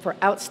Scholarship for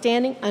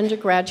Outstanding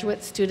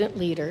Undergraduate Student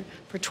Leader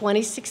for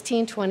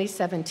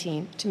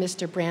 2016-2017 to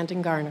Mr.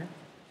 Brandon Garner.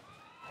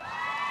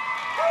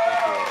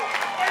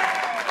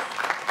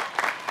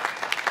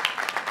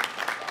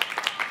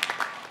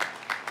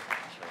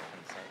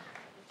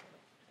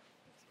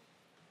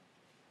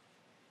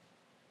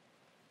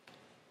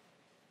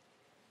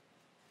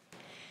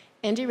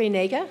 Andy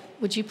Renega,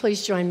 would you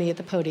please join me at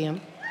the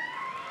podium?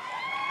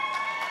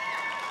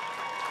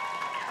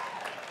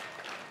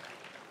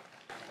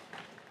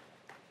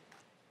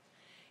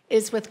 It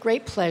is with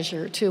great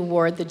pleasure to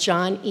award the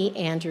John E.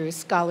 Andrews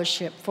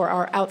Scholarship for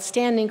our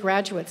Outstanding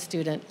Graduate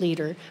Student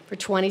Leader for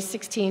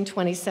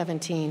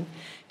 2016-2017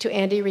 to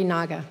Andy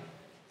Renaga.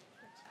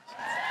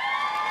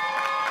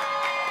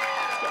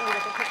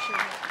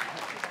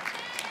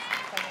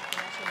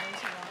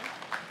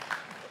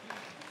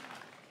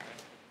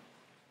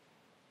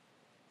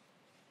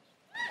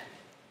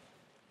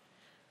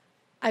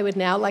 I would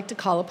now like to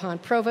call upon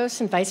Provost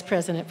and Vice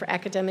President for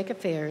Academic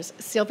Affairs,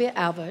 Sylvia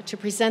Alva, to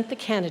present the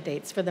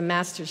candidates for the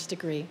master's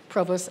degree.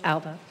 Provost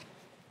Alva.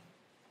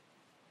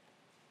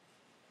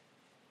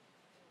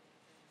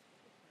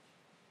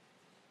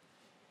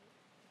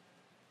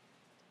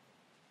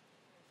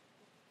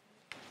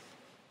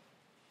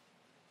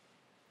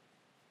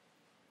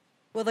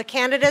 Will the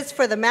candidates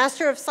for the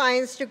Master of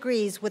Science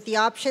degrees with the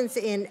options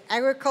in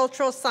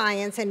Agricultural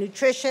Science and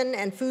Nutrition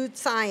and Food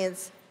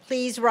Science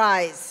please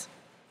rise?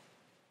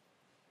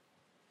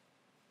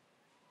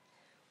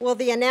 Will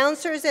the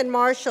announcers and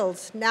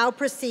marshals now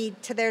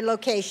proceed to their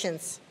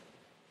locations?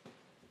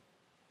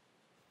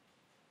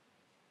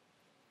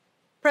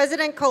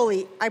 President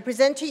Coley, I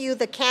present to you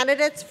the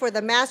candidates for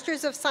the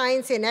Masters of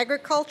Science in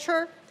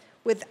Agriculture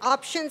with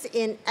options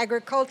in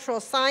Agricultural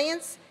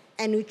Science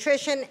and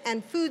Nutrition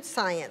and Food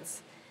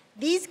Science.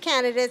 These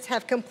candidates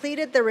have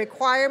completed the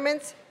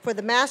requirements for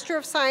the Master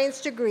of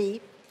Science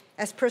degree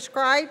as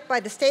prescribed by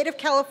the State of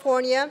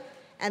California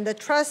and the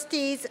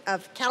trustees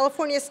of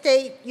California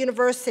State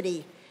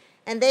University,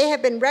 and they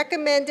have been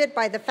recommended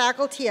by the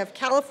faculty of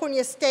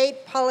California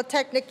State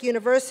Polytechnic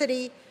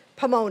University,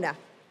 Pomona.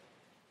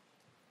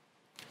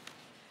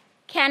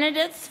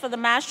 Candidates for the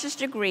master's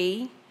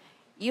degree,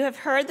 you have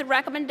heard the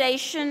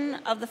recommendation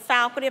of the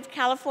faculty of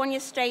California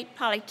State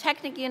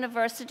Polytechnic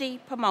University,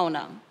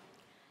 Pomona.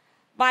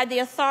 By the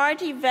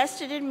authority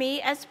vested in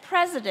me as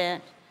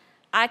president,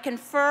 I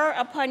confer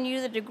upon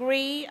you the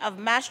degree of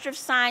Master of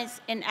Science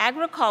in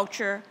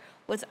Agriculture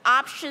with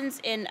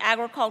options in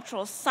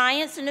Agricultural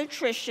Science and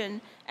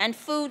Nutrition and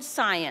Food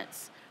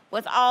Science,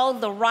 with all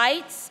the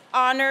rights,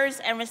 honors,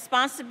 and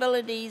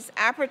responsibilities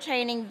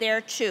appertaining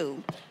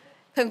thereto.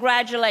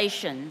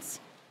 Congratulations.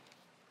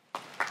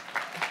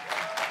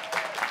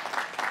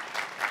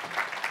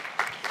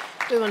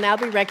 We will now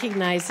be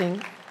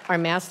recognizing our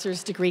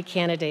master's degree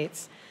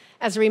candidates.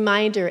 As a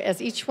reminder,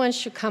 as each one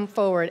should come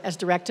forward as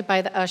directed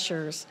by the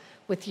ushers,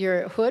 with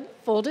your hood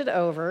folded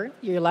over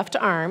your left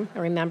arm,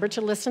 and remember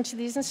to listen to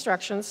these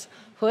instructions,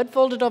 hood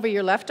folded over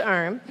your left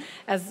arm,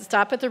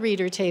 stop at the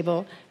reader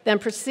table, then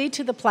proceed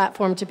to the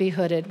platform to be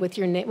hooded with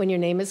when your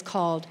name is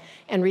called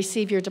and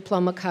receive your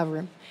diploma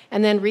cover,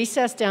 and then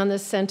recess down the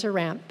center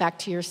ramp back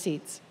to your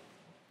seats.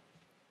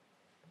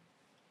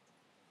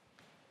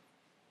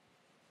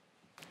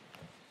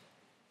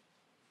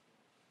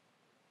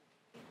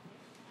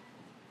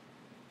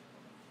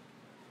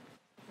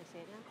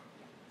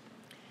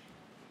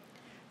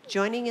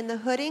 Joining in the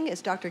hooding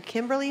is Dr.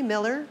 Kimberly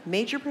Miller,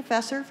 Major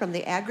Professor from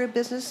the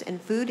Agribusiness and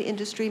Food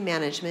Industry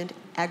Management,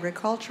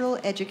 Agricultural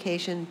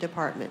Education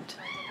Department.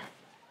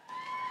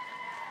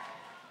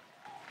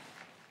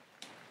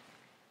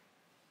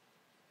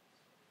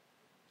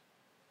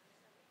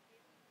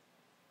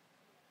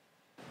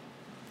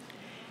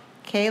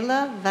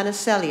 Kayla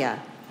Vanacelia.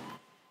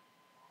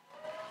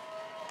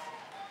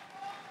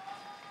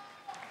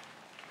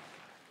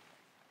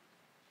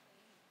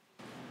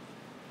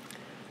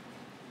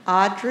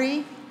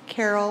 Audrey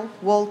Carol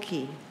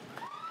Wolke.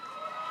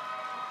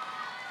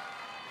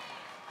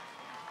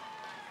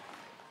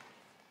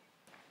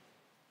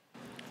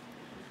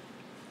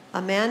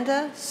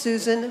 Amanda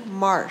Susan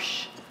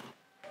Marsh.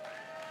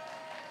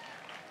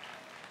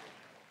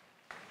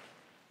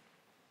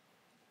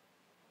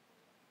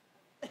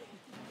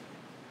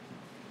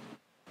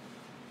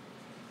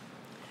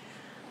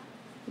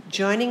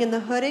 Joining in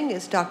the hooding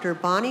is Dr.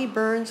 Bonnie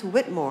Burns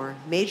Whitmore,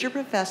 Major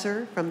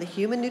Professor from the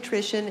Human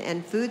Nutrition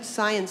and Food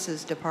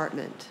Sciences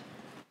Department.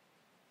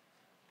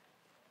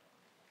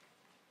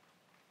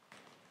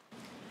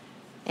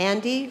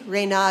 Andy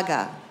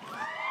Reynaga.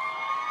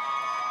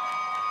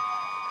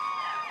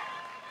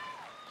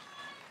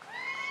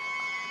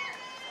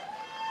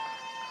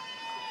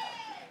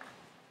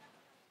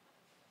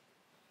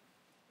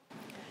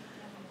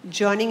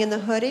 Joining in the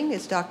hooding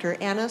is Dr.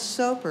 Anna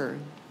Soper,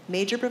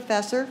 Major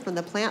Professor from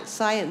the Plant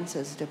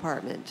Sciences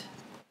Department.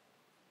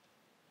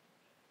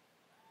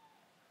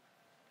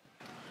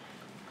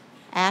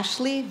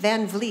 Ashley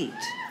Van Vliet.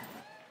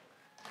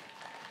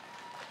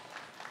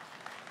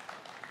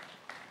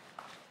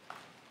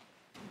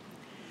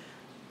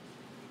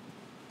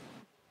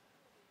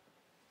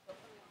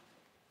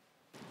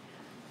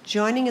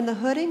 Joining in the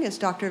hooding is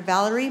Dr.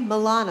 Valerie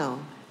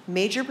Milano,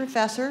 Major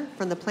Professor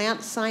from the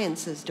Plant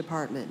Sciences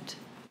Department.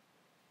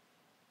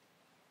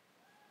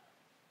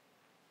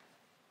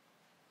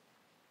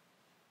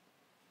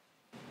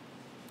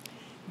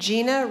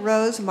 Gina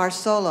Rose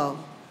Marsolo.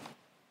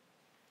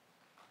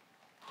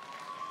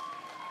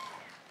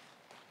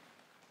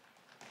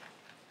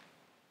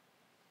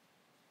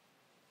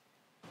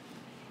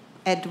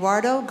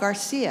 Eduardo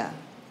Garcia.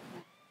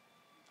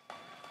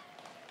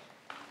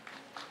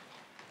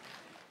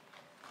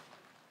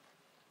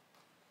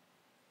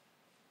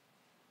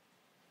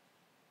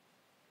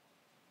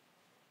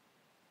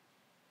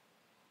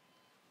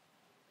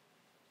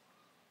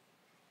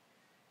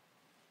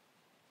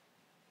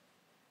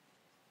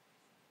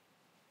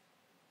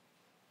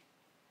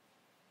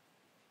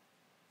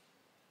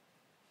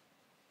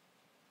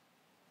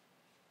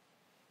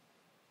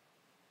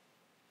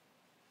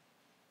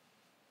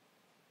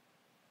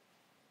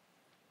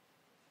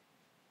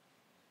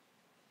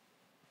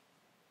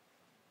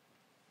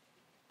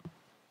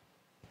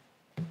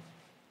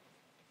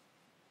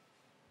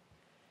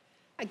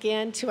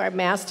 Again, to our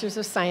Masters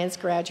of Science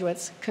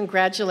graduates,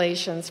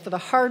 congratulations for the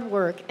hard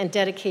work and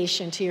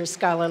dedication to your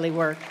scholarly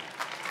work.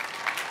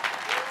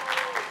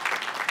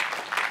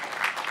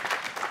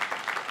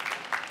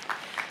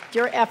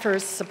 Your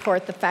efforts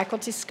support the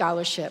faculty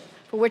scholarship,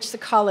 for which the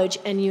college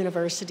and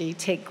university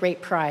take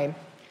great pride.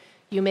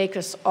 You make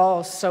us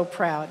all so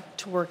proud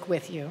to work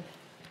with you.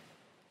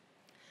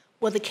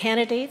 Will the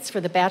candidates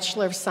for the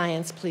Bachelor of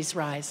Science please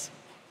rise?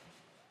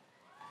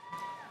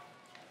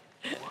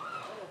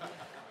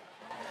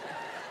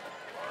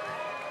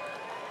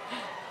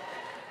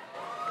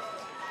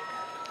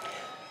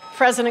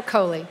 President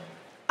Coley,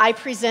 I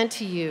present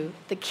to you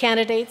the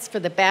candidates for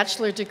the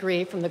bachelor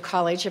degree from the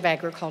College of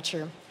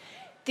Agriculture.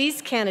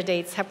 These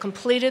candidates have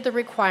completed the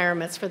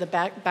requirements for the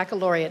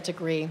baccalaureate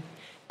degree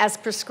as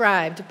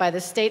prescribed by the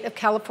State of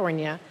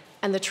California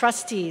and the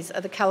trustees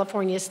of the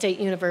California State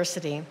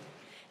University,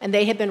 and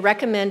they have been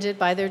recommended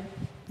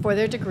for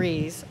their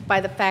degrees by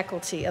the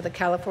faculty of the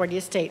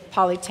California State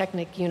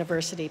Polytechnic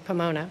University,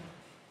 Pomona.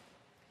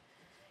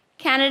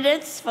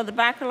 Candidates for the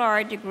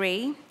baccalaureate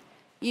degree,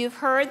 you've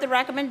heard the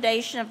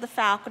recommendation of the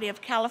faculty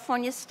of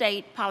California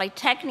State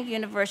Polytechnic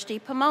University,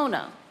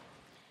 Pomona.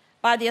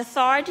 By the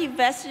authority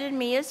vested in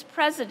me as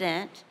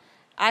president,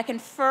 I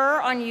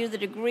confer on you the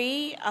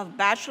degree of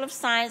Bachelor of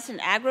Science in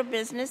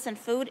Agribusiness and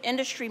Food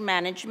Industry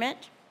Management,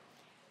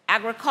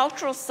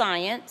 Agricultural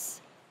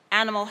Science,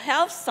 Animal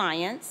Health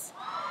Science,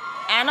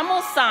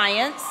 Animal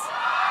Science,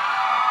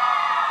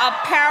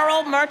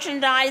 Apparel,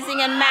 Merchandising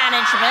and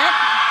Management,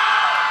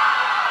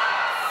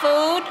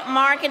 Food,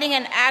 Marketing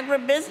and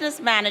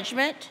Agribusiness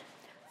Management,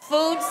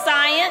 Food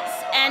Science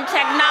and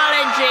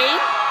Technology,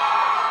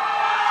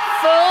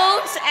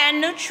 Foods and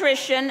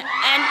Nutrition,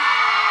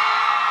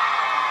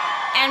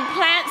 and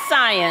Plant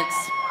Science,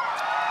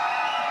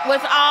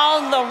 with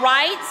all the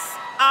rights,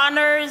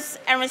 honors,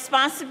 and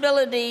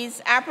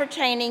responsibilities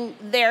appertaining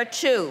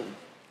thereto.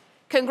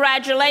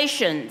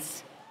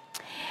 Congratulations.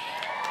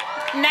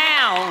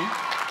 Now,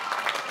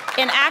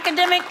 in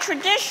academic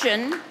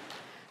tradition,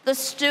 the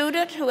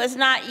student who has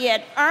not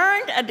yet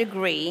earned a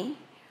degree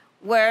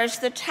wears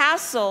the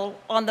tassel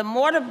on the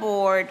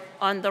mortarboard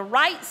on the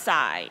right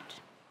side.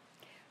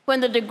 When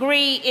the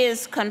degree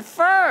is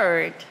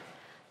conferred,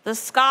 the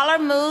scholar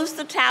moves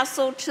the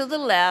tassel to the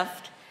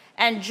left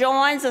and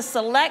joins a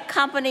select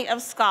company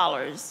of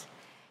scholars.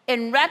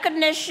 In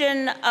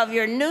recognition of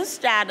your new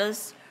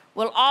status,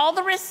 will all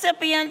the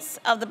recipients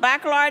of the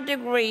baccalaureate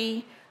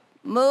degree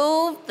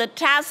move the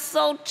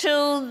tassel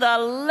to the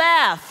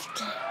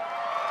left?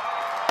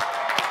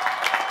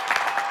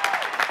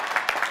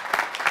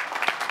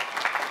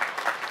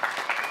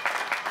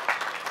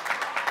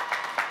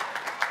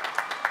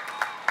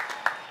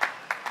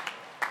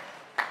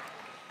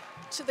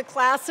 To the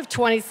class of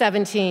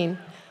 2017,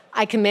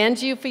 I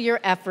commend you for your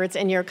efforts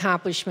and your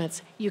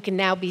accomplishments. You can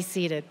now be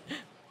seated.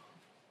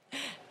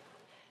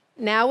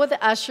 Now, with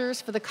the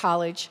ushers for the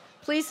college,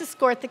 please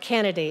escort the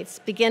candidates,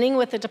 beginning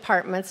with the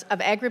departments of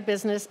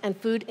Agribusiness and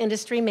Food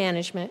Industry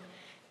Management,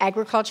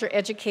 Agriculture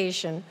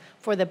Education,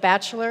 for the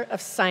Bachelor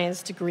of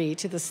Science degree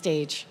to the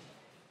stage.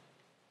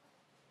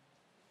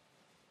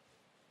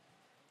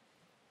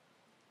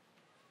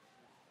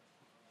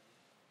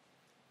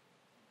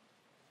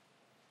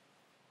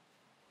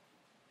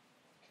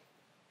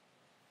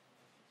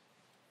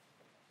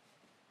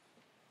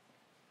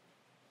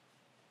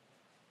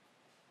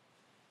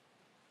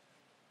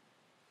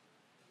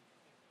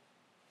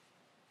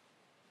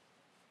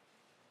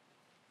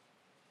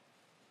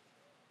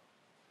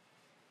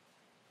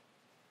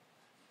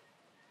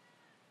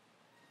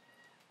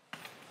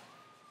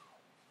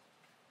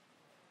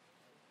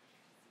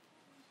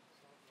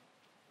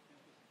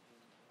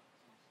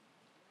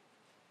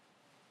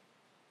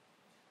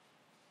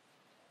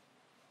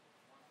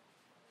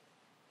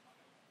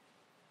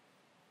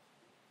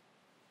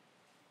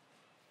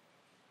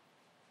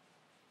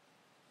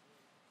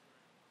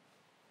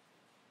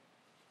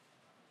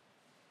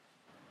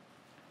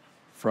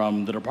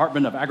 From the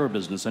Department of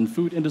Agribusiness and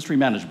Food Industry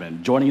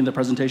Management, joining in the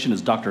presentation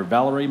is Dr.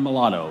 Valerie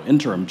Milano,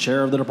 Interim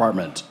Chair of the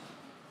Department.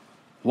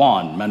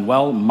 Juan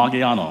Manuel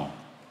Maggiano.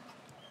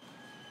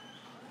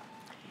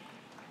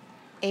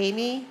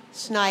 Amy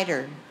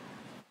Snyder.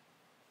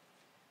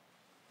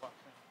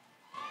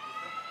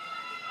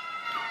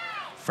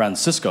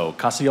 Francisco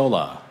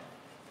Casiola.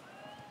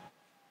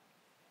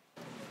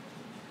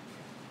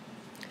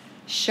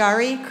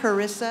 Shari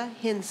Carissa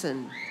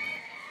Hinson.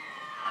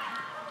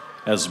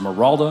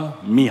 Esmeralda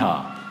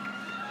Mija.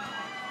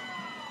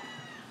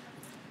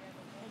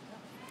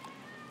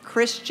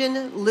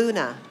 Christian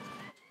Luna.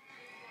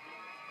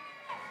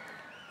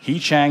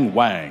 Hee-Chang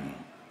Wang.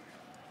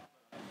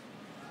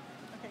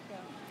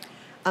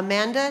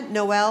 Amanda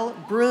Noel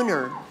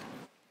Bruner.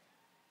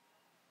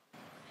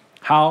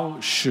 Hao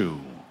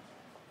Shu.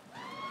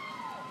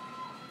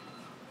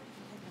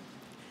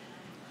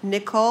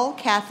 Nicole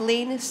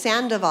Kathleen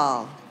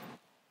Sandoval.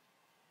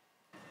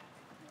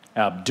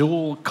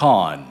 Abdul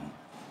Khan.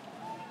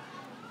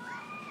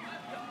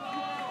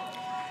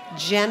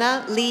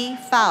 Jenna Lee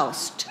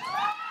Faust.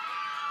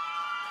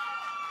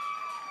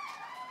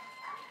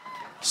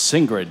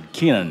 Singrid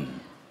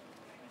Keenan.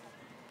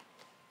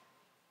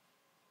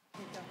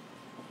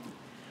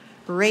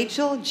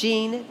 Rachel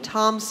Jean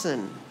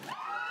Thompson.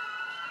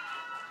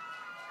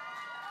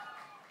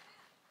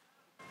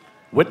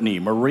 Whitney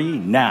Marie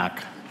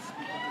Knack.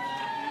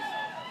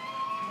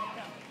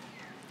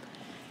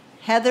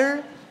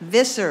 Heather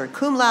Visser,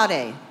 cum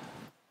laude.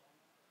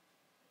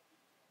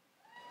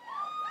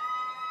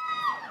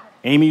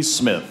 Amy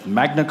Smith,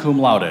 magna cum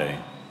laude.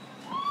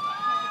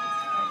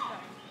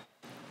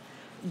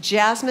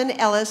 Jasmine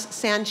Ellis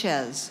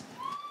Sanchez.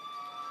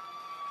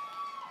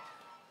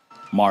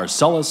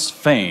 Marcellus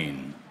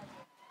Fain.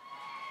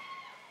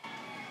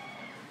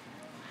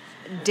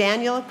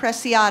 Daniel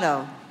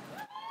Preciado.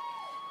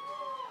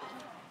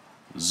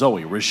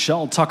 Zoe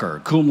Rochelle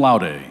Tucker, cum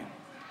laude.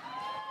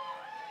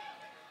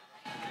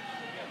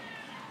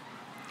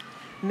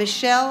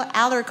 Michelle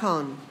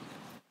Alarcon.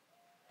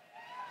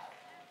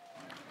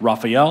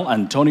 Rafael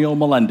Antonio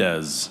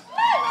Melendez.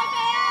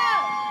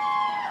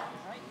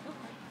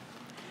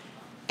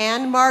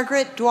 Anne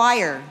Margaret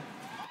Dwyer.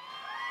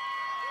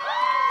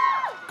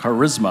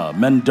 Charisma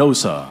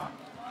Mendoza.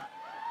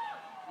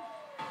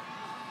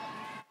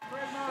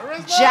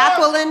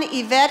 Jacqueline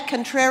Yvette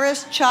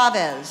Contreras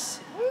Chavez.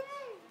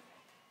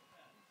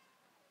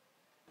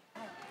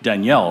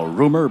 Danielle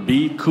Rumer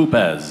B.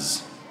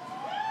 Coupez.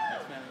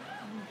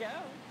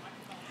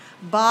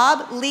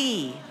 Bob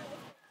Lee.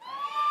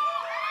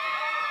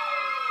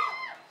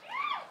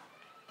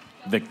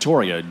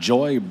 Victoria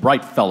Joy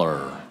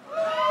Brightfeller.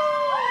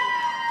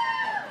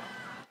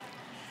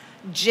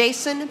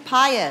 Jason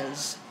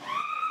Paez.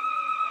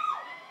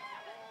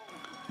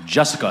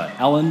 Jessica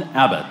Ellen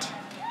Abbott.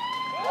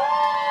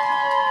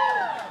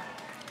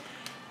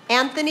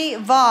 Anthony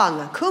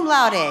Vong, cum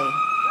laude.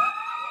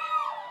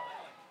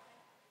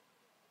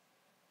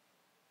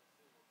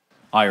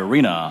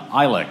 Irina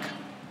Eilick.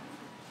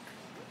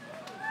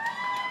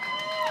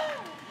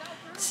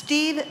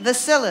 Steve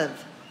Vasilev.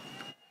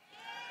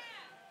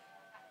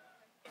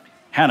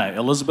 Hannah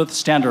Elizabeth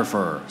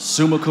Standerfer,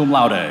 summa cum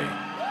laude.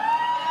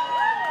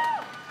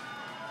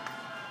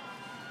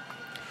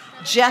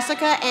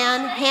 Jessica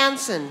Ann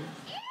Hansen.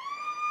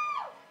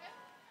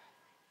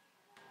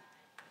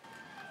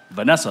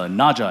 Vanessa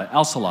Naja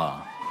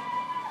Elsala.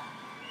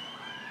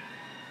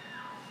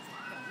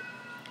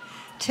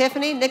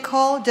 Tiffany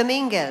Nicole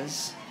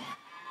Dominguez.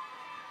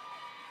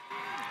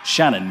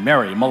 Shannon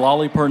Mary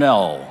Malali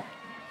Purnell.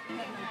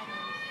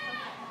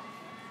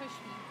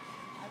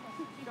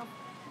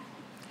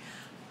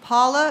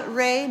 Paula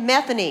Ray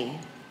Metheny.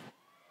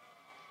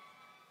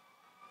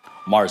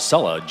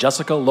 Marcella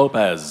Jessica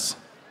Lopez.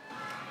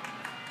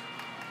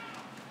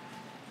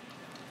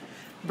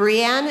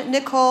 Brianne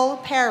Nicole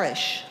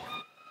Parrish.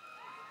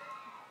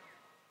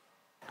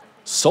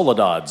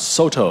 Soledad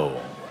Soto.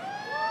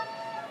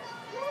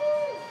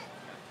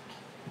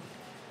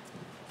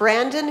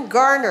 Brandon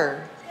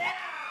Garner.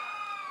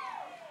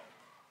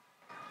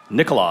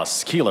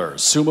 Nicholas Keeler,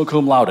 summa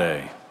cum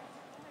laude.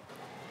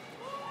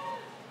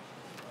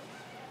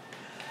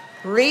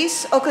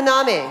 Reese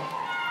Okaname.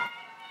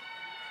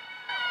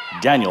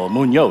 Daniel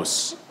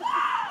Munoz.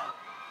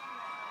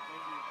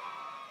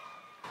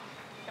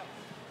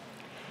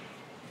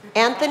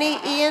 Anthony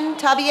Ian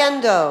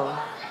Tabiendo.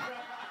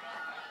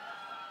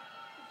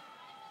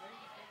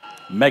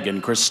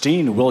 Megan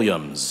Christine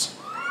Williams.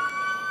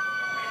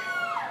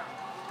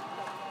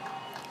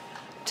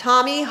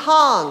 Tommy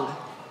Hong.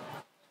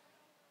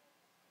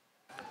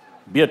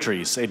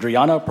 Beatrice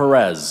Adriana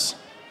Perez.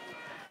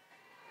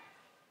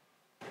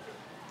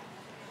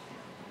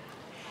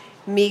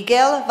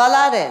 Miguel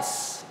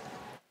Valadez.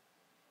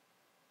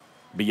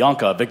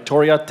 Bianca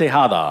Victoria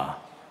Tejada.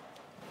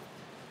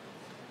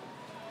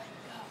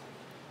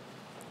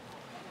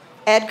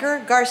 Edgar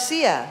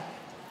Garcia.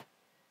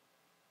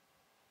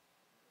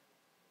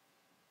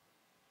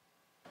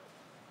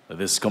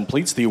 This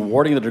completes the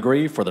awarding of the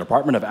degree for the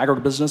Department of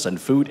Agribusiness and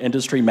Food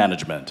Industry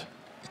Management.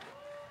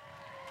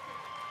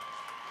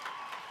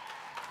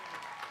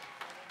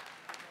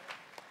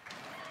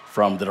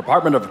 From the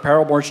Department of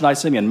Apparel,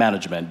 Merchandising, and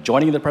Management,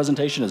 joining the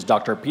presentation is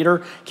Dr.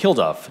 Peter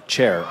Kilduff,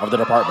 Chair of the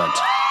Department.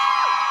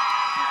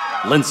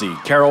 Lindsay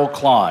Carol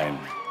Klein.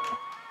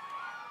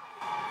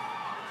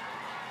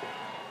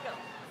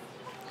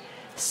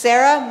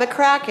 Sarah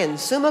McCracken,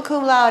 summa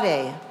cum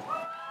laude.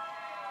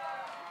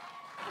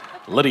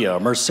 Lydia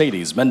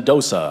Mercedes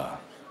Mendoza.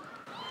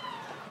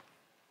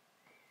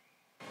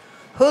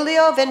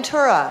 Julio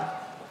Ventura.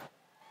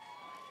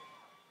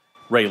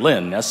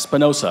 Raylyn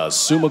Espinosa,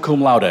 summa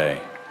cum laude.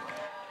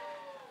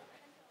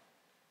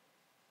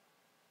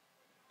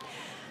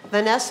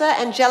 Vanessa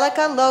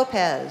Angelica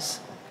Lopez.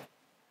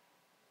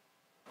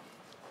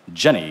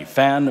 Jenny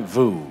Fan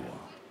Vu.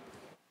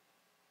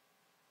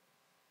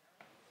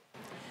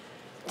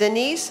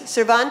 Denise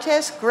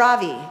Cervantes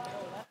Gravi.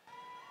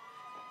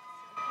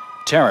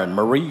 Taryn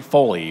Marie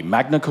Foley,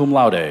 magna cum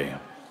laude.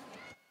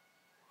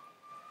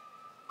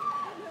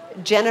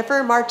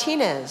 Jennifer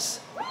Martinez.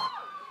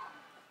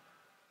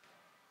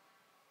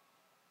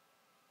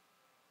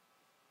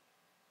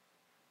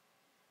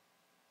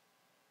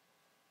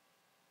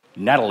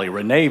 Natalie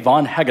Renee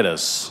Von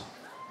Hagedis.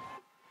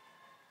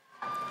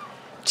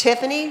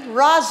 Tiffany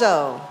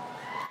Razzo.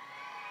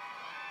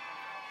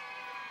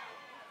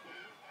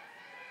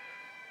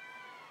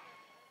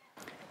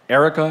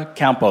 Erica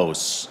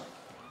Campos.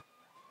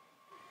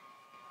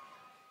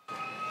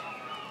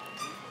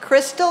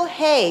 Crystal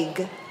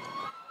Haig.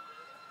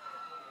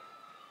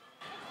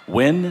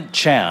 Win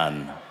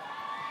Chan.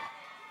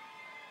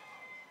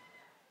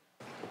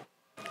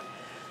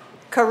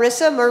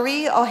 Carissa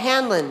Marie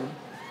O'Hanlon.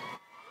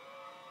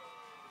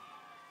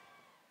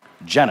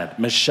 Janet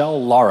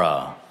Michelle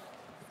Lara.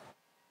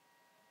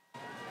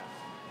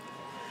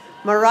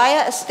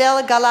 Mariah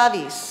Estelle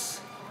Galavis.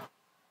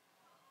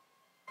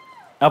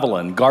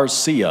 Evelyn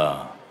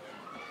Garcia.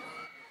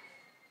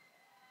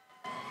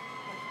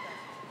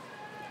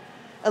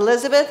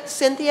 Elizabeth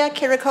Cynthia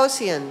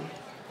Kirikosian.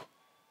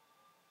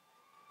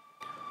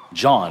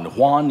 John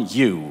Juan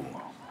Yu.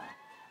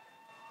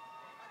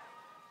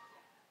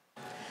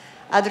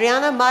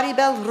 Adriana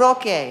Maribel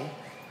Roque.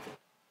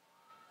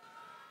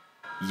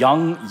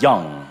 Young.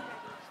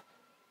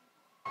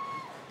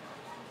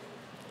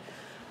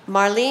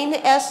 Marlene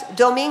S.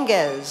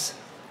 Dominguez.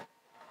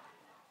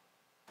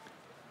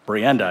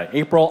 Brianda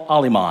April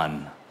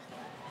Aliman.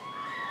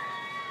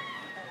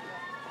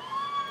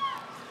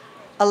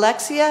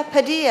 Alexia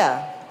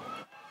Padilla.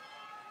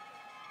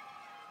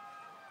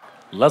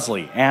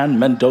 Leslie Ann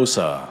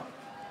Mendoza.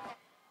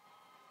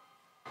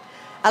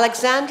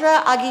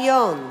 Alexandra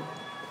Aguillon.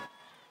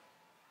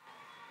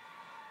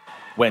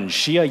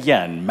 Wenxia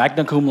Yen,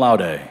 magna cum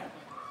laude.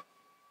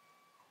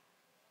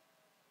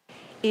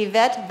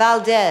 Yvette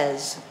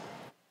Valdez.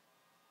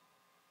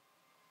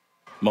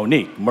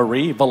 Monique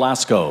Marie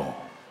Velasco.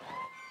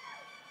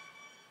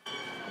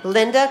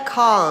 Linda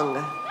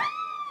Kong.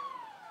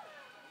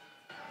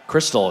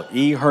 Crystal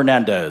E.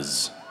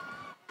 Hernandez.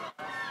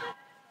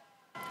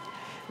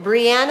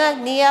 Brianna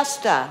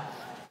Niesta.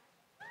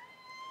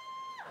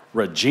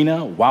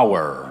 Regina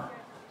Wauer.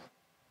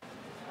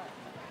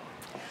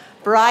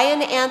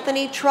 Brian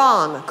Anthony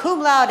Trong,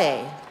 cum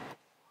laude.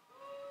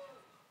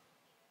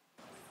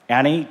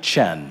 Annie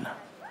Chen.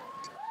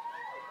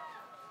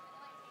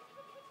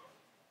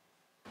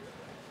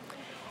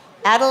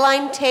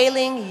 Adeline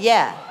Tailing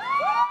Ye.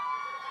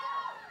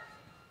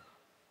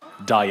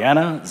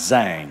 Diana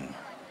Zhang.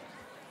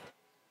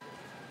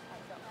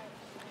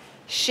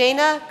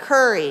 Shayna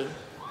Curry.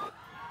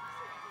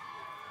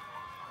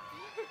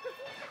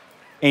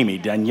 Amy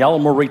Danielle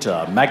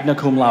Morita, magna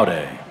cum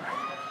laude.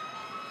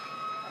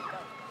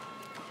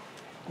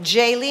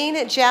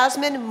 Jaylene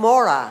Jasmine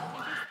Mora.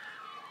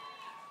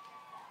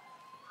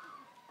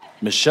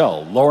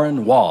 Michelle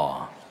Lauren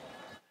Waugh.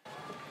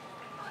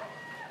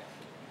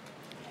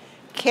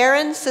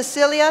 Karen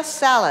Cecilia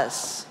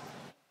Salas.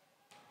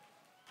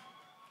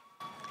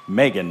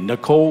 Megan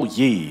Nicole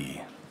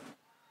Yee.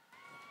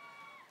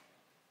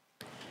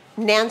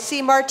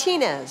 Nancy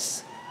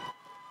Martinez.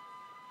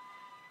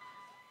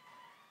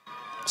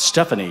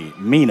 Stephanie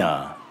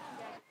Mina.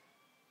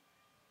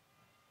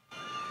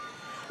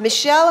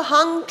 Michelle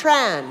Hung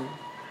Tran.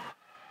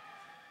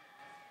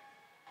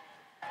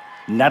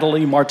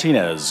 Natalie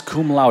Martinez,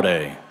 cum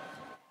laude.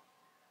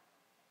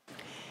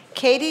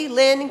 Katie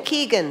Lynn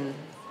Keegan.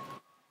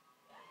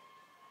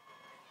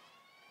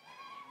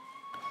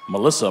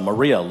 Melissa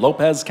Maria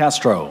Lopez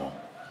Castro.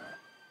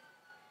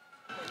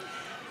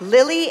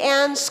 Lily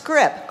Ann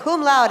Scripp,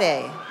 cum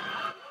laude.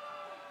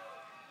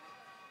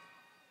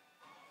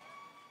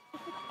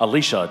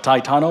 Alicia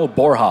Taitano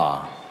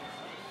Borja.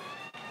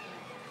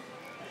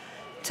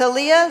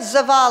 Talia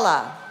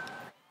Zavala.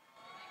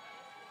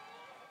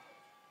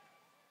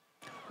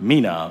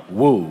 Mina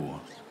Wu.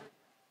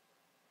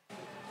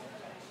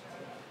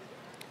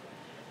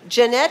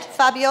 Jeanette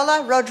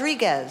Fabiola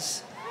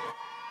Rodriguez.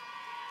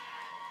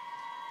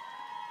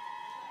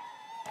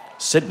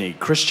 Sydney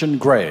Christian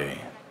Gray.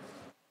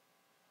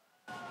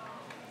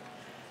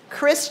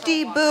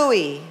 Christy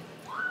Bowie.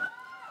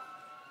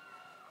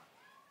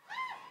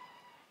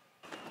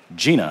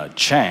 Gina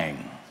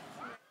Chang.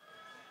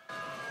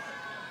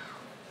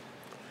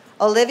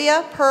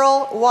 Olivia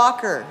Pearl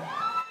Walker.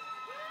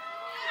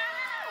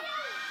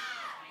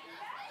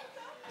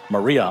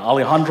 Maria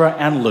Alejandra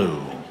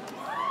Anlu.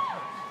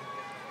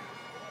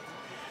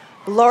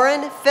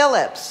 Lauren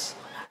Phillips.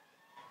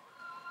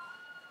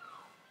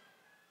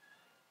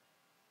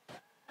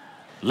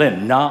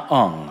 Lin Na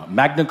Ung,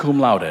 magna cum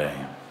laude.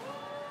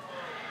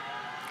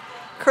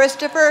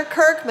 Christopher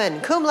Kirkman,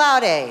 cum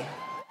laude.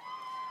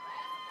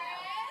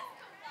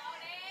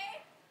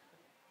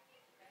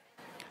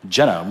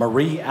 Jenna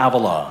Marie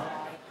Avila.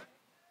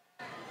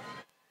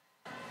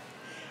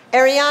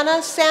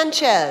 Ariana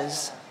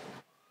Sanchez.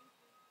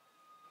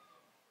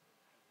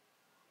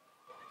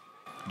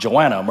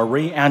 Joanna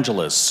Marie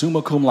Angeles,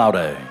 summa cum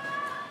laude.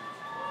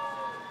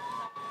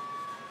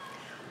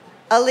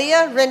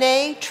 Aaliyah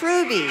Renee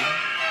Truby.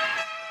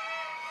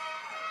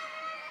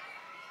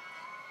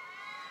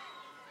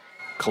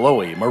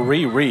 Chloe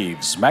Marie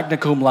Reeves, magna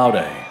cum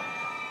laude.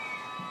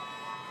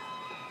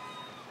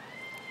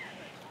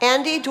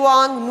 Andy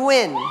Duong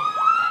Nguyen.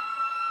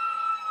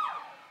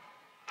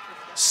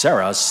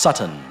 Sarah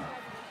Sutton.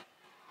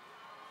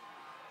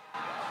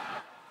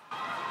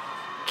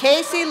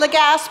 Casey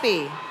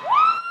Legaspi.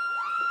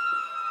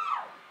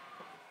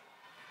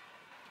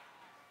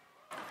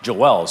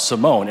 Joelle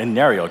Simone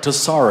Inario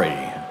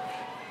Tassari.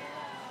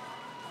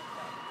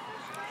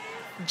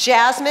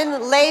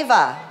 Jasmine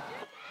Leva.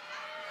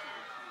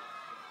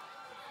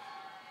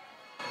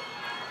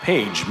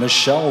 Paige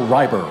Michelle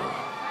Reiber.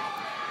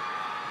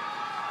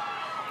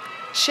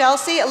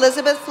 Chelsea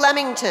Elizabeth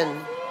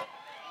Flemington.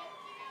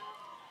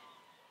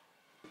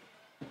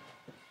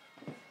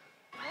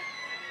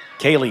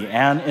 Kaylee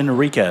Ann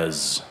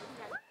Enriquez.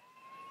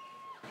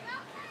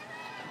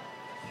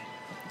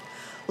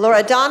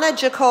 Loredana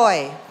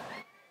Jacoy.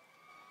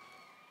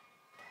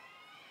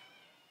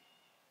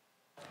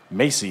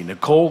 Macy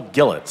Nicole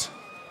Gillett.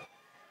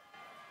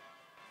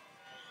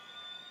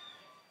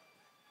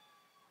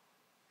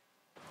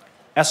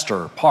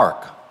 Esther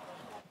Park.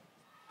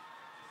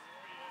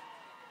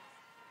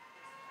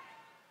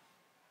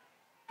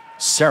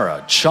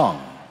 Sarah Chung.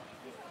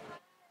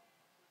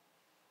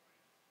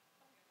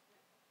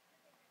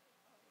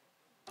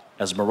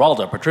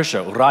 Esmeralda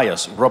Patricia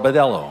Urias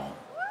Robadello.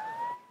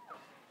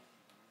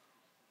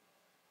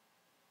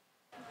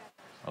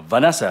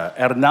 Vanessa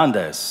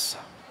Hernandez.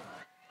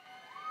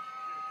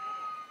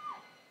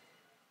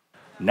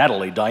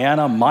 Natalie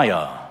Diana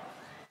Maya.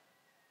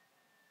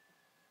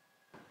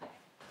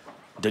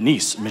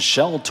 Denise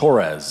Michelle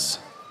Torres.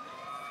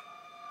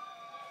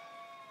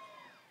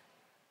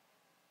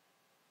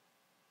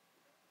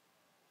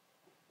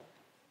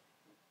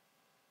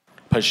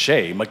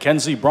 Pache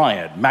Mackenzie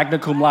Bryant, magna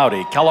cum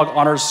laude, Kellogg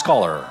Honors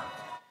Scholar.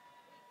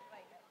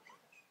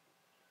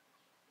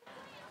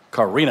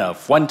 Karina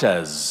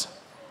Fuentes.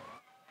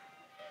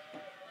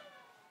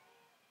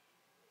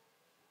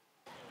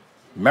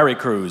 Mary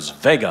Cruz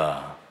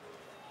Vega.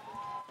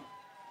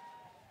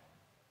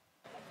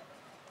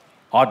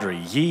 Audrey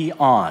Yi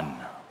An.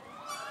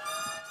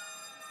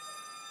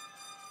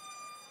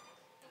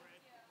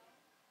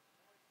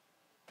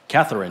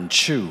 Catherine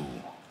Chu.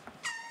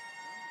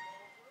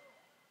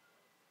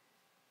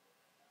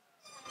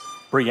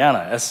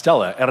 Brianna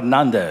Estella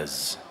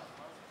Hernandez.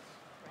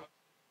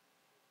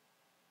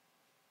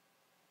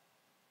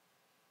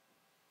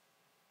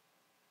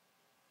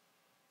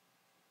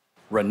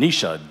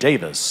 Renisha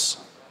Davis.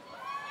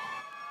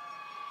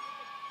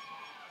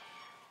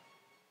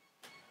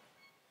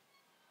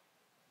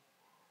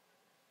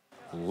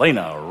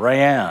 Lena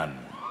Rayan.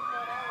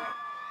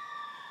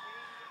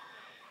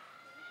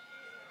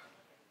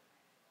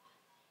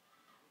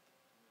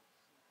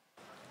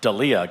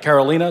 Dalia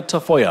Carolina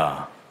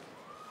Tafoya.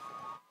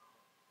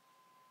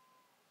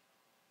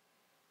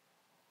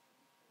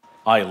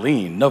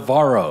 Eileen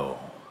Navarro.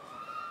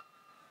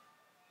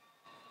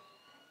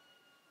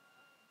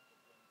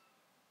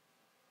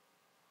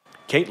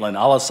 Caitlin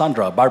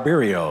Alessandra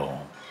Barberio.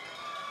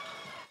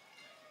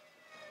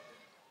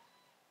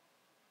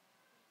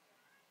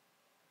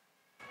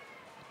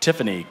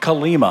 Tiffany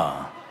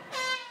Kalima.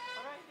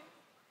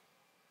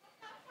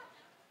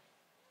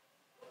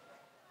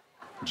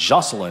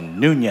 Jocelyn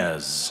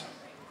Nunez.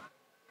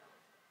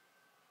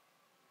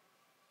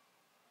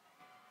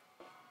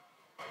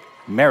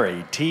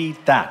 Mary T.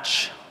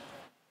 Thatch.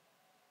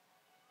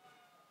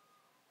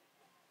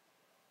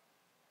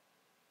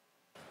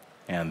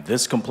 And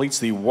this completes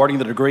the awarding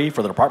the degree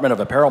for the Department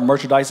of Apparel,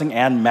 Merchandising,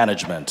 and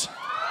Management.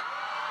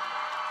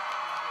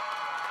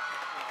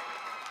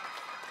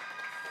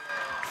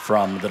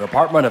 From the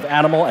Department of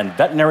Animal and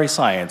Veterinary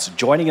Science,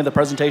 joining in the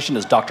presentation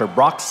is Dr.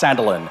 Brock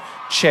Sandelin,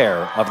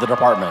 Chair of the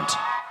Department.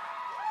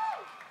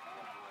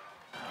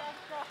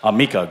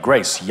 Amika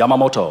Grace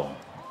Yamamoto.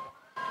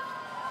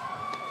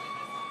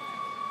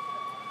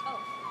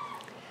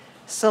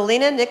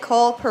 Selena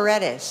Nicole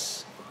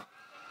Paredes.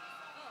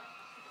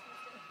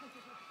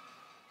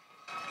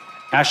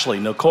 Ashley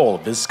Nicole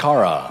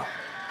Vizcara.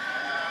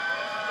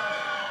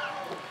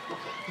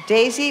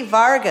 Daisy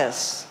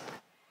Vargas.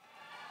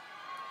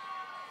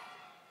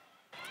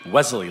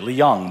 Wesley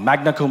Leong,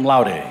 magna cum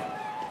laude.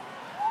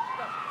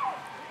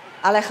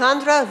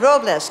 Alejandra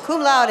Robles,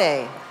 cum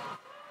laude.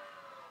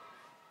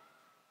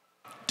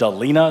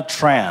 Delina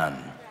Tran.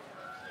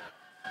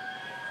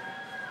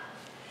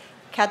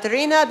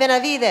 Caterina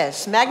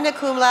Benavides, magna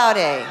cum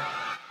laude.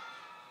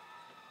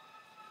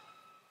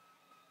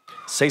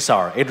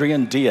 Cesar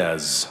Adrian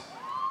Diaz.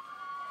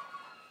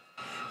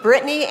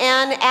 Brittany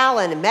Ann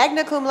Allen,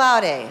 magna cum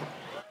laude.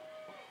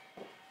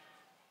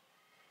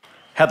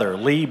 Heather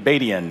Lee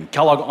Badian,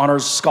 Kellogg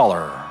Honors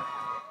Scholar.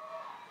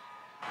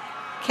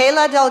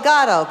 Kayla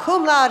Delgado,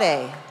 cum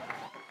laude.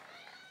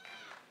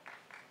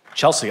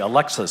 Chelsea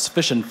Alexis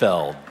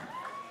Fischenfeld.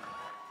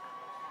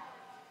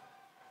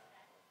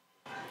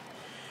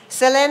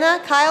 Selena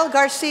Kyle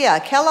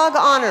Garcia, Kellogg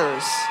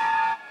Honors.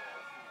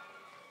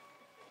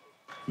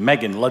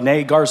 Megan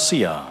Lene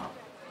Garcia.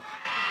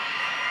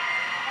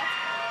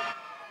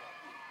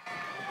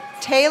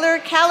 Taylor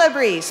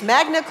Calabrese,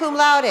 magna cum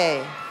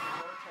laude.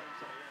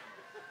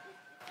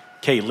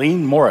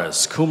 Kayleen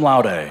Morris, cum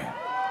laude.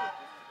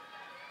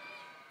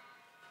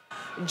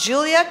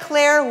 Julia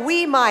Claire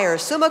Wiemeyer,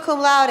 summa cum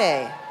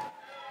laude.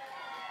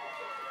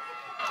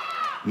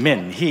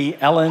 Min Hee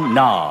Ellen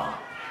Na.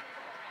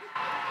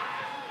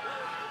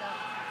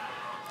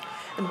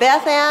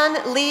 Beth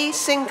Ann Lee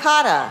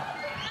Sinkata.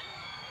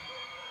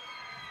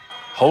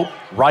 Hope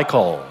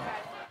Reichel.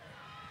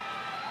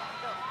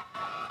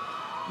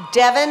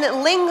 Devin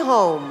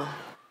Lingholm.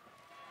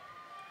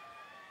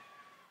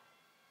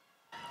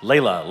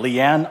 Layla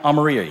Leanne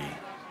Amari.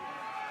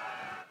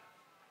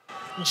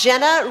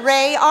 Jenna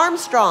Ray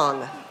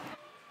Armstrong.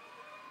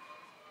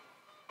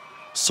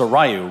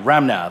 Sarayu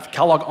Ramnath,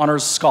 Kellogg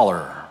Honors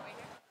Scholar.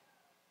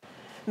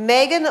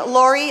 Megan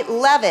Laurie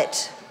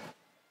Levitt.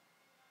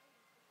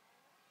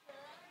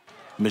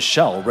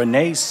 Michelle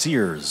Renee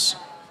Sears.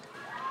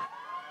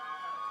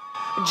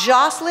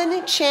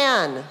 Jocelyn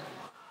Chan.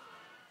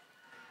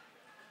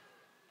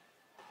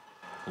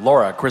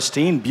 Laura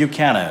Christine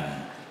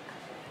Buchanan.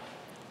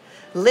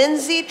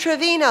 Lindsay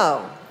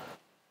Trevino.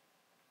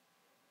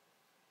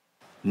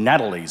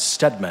 Natalie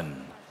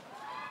Stedman.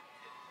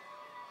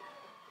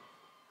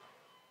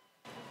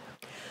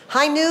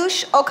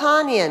 Hainush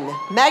Okanyan,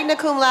 magna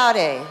cum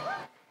laude.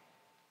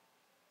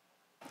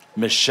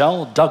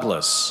 Michelle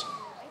Douglas.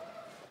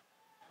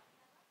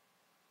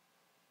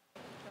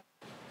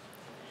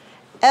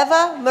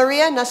 Eva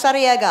Maria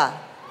Nasariega.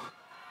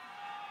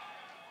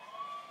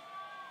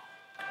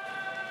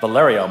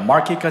 Valeria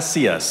Marqui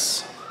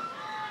Casillas.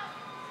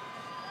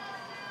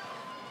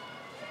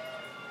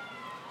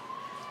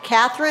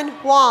 Catherine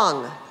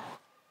Huang.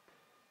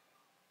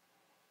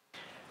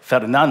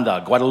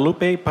 Fernanda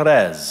Guadalupe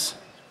Perez.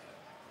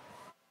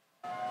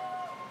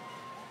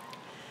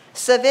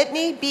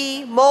 Savitney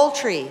B.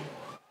 Moultrie.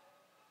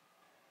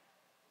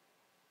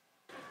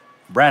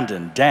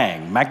 Brandon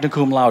Dang, magna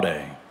cum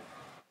laude.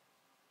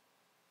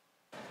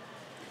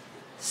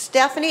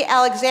 Stephanie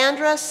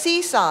Alexandra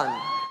Seeson.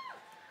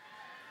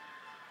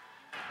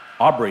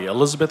 Aubrey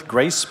Elizabeth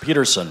Grace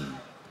Peterson.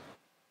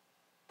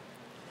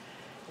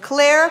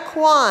 Claire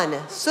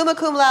Kwan, summa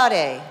cum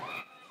laude.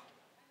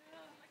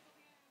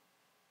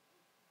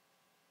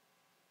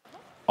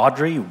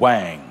 Audrey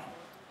Wang.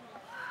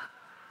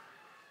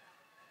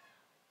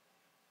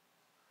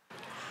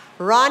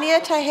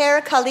 Rania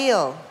Taher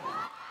Khalil.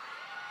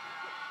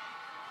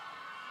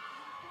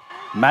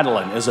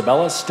 Madeline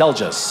Isabella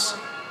Stelgis.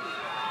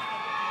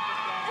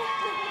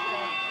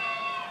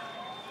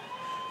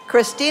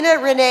 Christina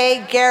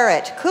Renee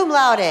Garrett, cum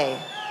laude.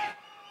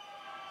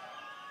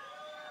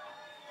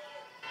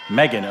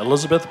 Megan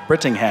Elizabeth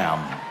Brittingham.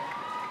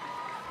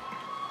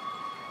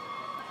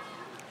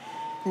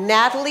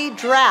 Natalie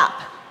Drapp.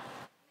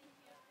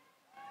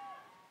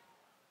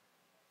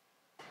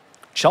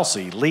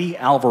 Chelsea Lee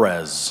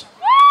Alvarez.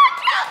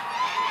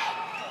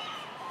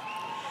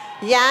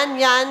 Yan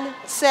Yan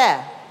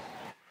Tse.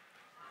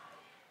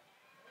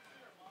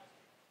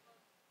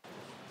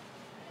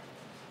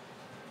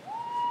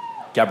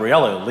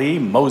 Gabriella Lee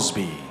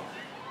Mosby.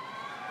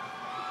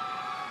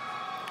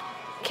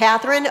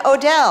 Catherine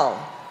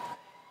Odell.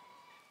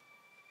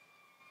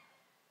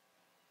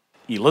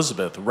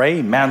 Elizabeth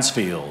Ray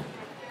Mansfield.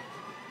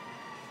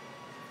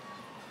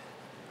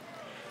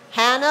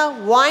 Hannah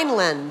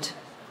Wineland.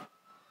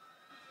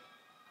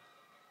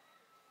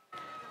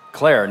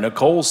 Claire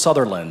Nicole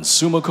Sutherland,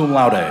 summa cum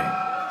laude.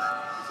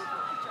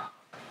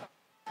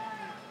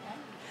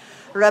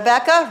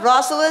 Rebecca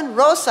Rosalind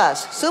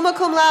Rosas, summa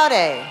cum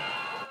laude.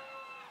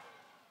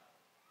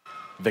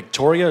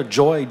 Victoria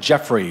Joy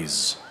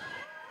Jeffries.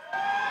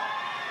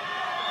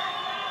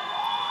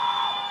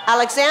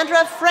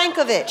 Alexandra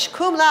Frankovich,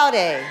 cum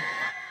laude.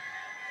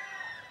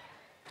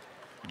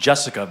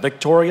 Jessica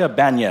Victoria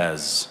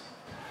Banez.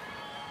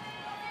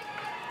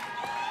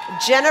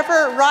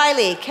 Jennifer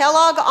Riley,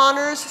 Kellogg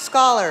Honors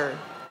Scholar.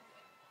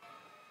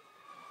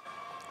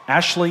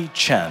 Ashley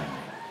Chen.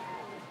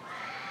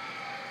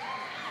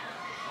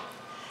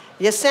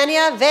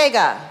 Yesenia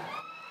Vega.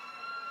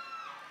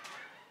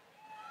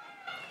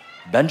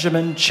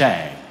 Benjamin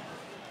Chang.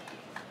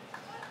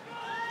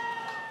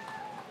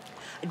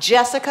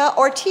 Jessica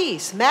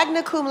Ortiz,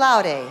 magna cum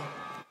laude.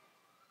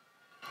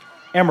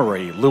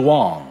 Emery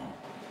Luong.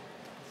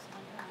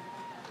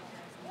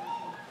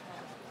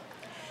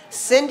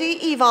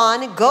 Cindy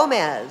Yvonne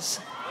Gomez.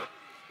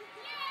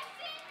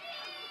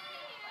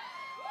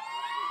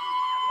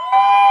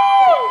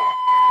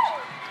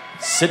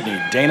 Sydney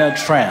Dana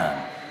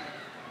Tran.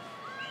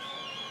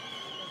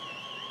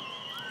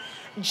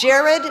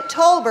 Jared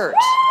Tolbert.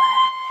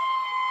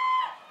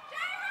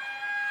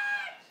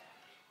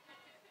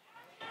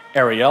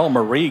 Ariel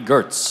Marie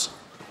Gertz.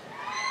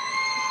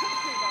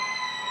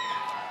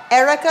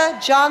 Erica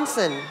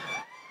Johnson.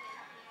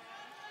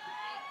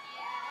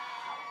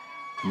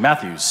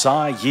 Matthew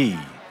Sa Yi.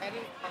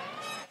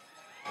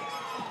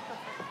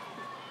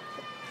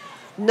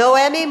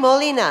 Noemi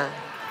Molina.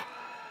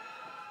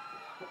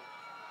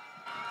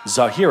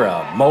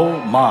 Zahira Mo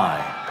Mai.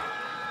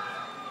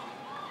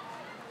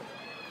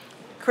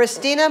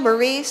 Christina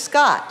Marie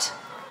Scott.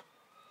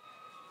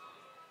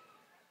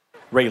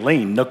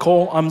 Raylene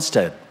Nicole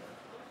Umstead.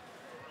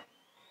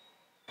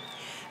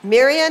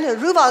 Miriam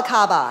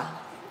Ruvalcaba.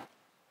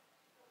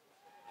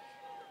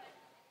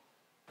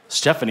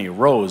 Stephanie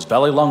Rose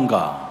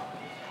Valilonga.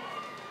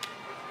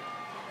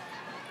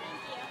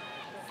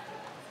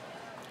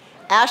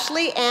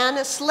 Ashley Ann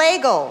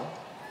Slagle.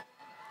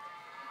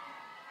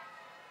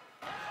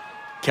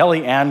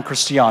 Kelly Ann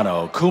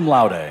Cristiano, cum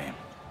laude.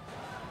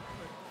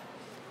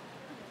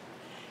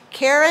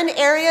 Karen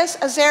Arias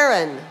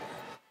Azarin.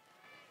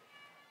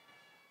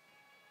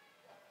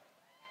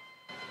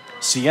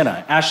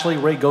 Sienna Ashley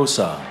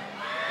Raygosa.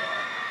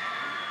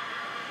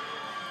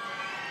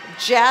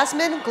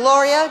 Jasmine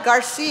Gloria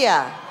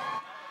Garcia.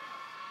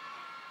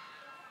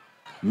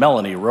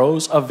 Melanie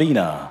Rose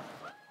Avina.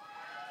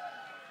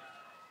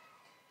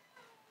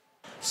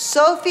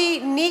 Sophie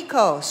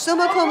Nico,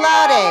 summa cum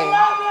laude.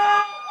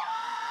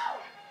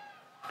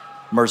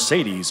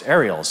 Mercedes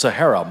Ariel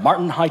Sahara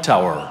Martin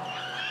Hightower.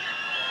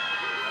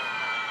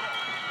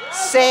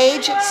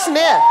 Sage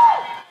Smith.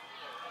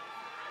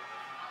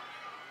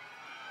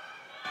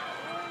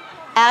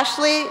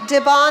 Ashley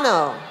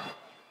DeBono.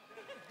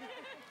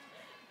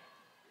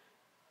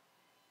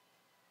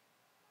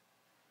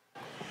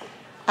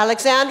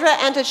 Alexandra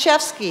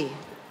Antashevsky.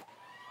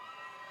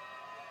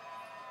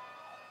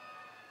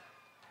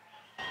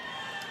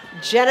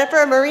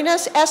 Jennifer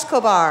Marinas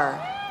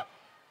Escobar.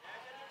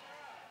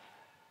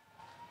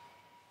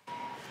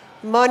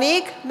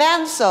 Monique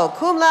Manso,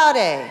 cum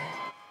laude.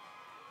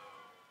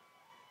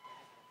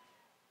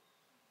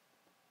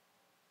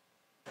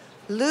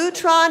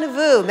 Lutron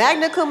Vu,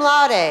 magna cum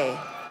laude.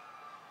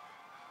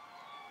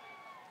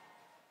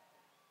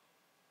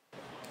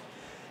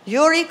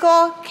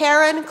 Yuriko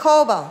Karen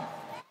Koba.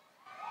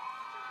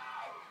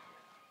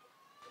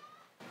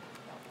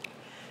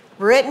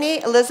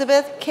 Brittany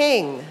Elizabeth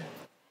King.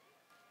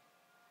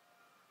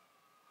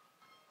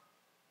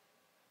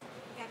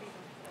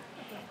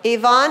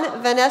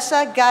 Yvonne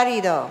Vanessa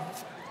Garrido.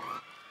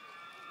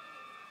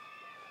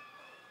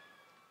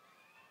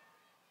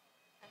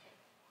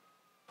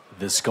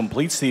 This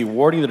completes the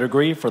awarding of the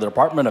degree for the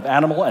Department of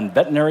Animal and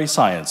Veterinary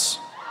Science.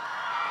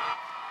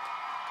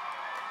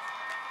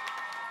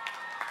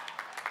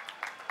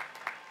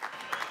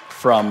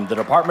 From the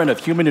Department of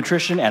Human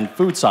Nutrition and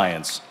Food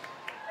Science,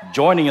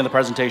 joining in the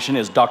presentation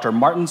is Dr.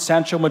 Martin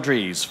Sancho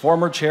Madriz,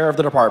 former chair of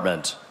the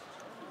department.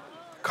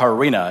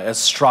 Karina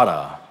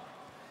Estrada.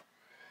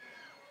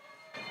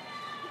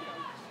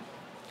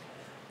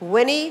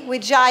 Winnie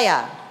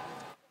Wijaya.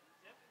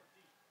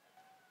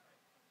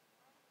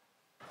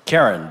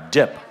 Karen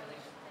Dip.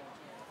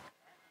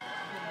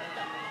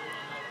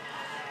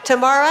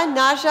 Tamara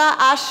Naja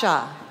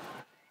Asha.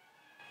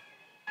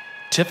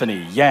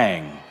 Tiffany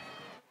Yang.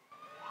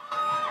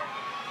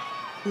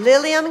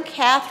 Lilium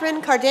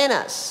Catherine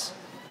Cardenas.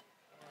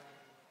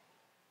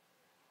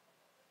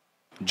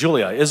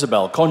 Julia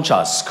Isabel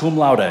Conchas, cum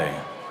laude.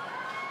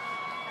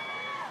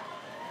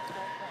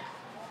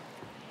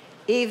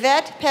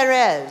 Yvette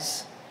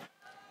Perez.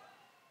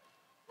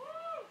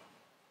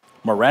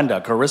 Miranda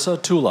Carissa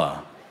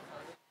Tula.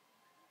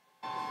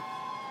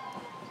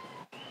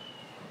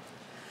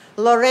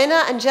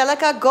 Lorena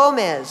Angelica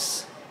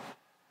Gomez.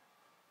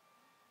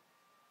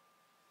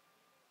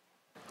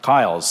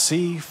 Kyle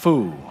C.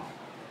 Fu.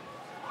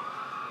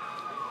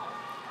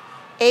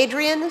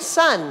 Adrian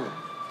Sun.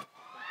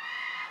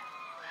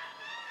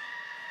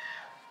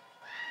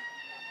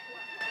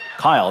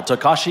 Kyle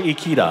Takashi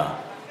Ikeda.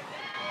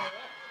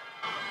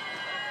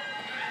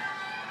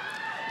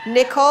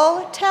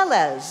 Nicole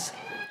Tellez.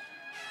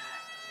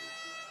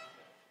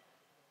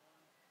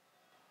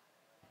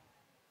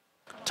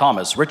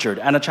 Thomas Richard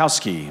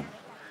Anachowski.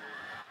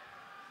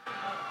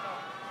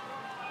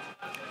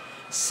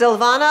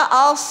 Silvana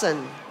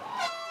Alson.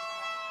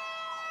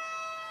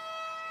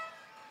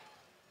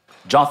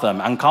 Jotham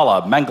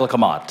Ankala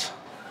Manglakamat.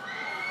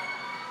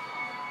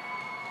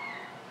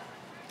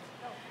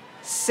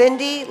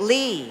 Cindy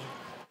Lee.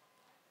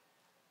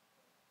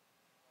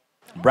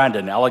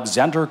 Brandon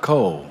Alexander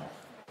Coe.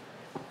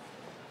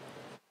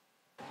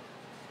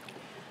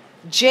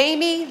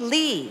 Jamie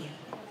Lee.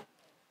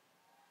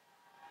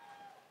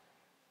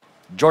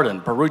 Jordan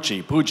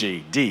Perucci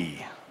Puji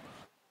D.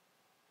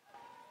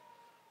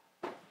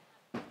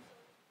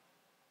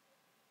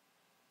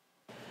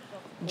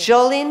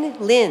 Jolene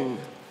Lin.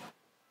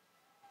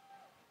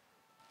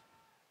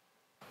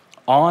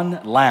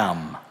 On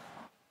Lam.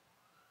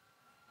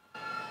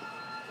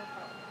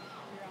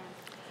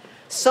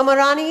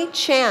 Somarani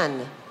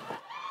Chan.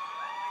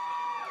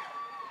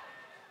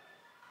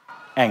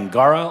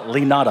 Angara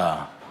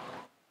Linada.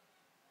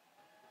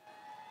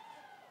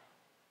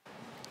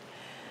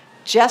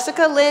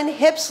 Jessica Lynn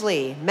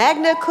Hipsley,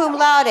 magna cum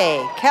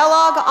laude,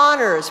 Kellogg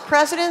Honors,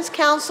 President's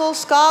Council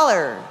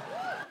Scholar.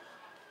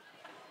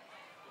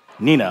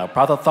 Nina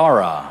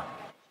Prathathara.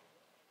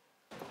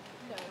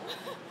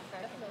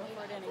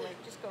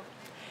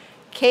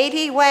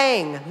 Katie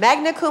Wang,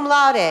 magna cum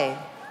laude.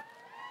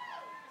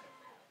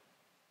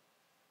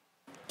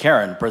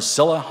 Karen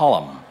Priscilla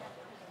Hollum.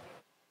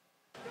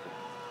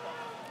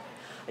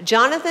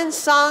 Jonathan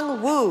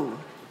Song Wu.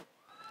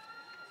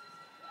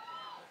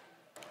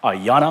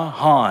 Ayana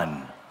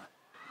Han.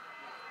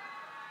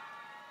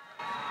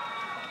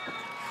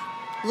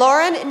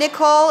 Lauren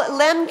Nicole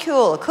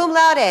Lemkul, cum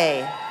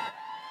laude.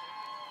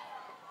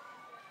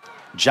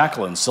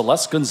 Jacqueline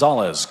Celeste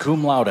Gonzalez,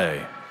 cum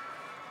laude.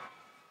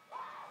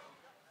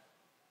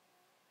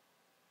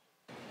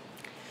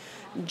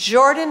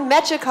 Jordan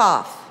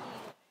Mechikoff.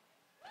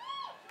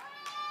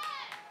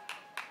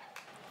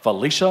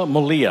 Felicia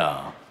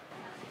Mulia.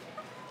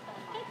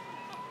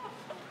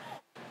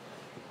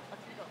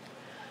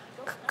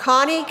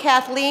 Connie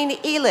Kathleen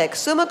Elick,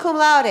 summa cum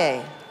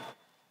laude.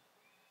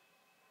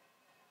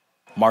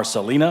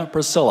 Marcelina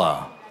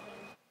Priscilla.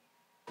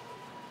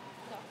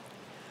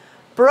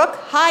 Brooke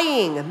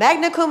Hying,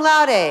 magna cum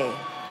laude.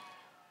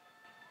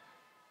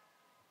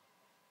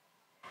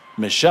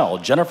 Michelle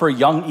Jennifer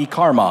Young y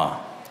Karma.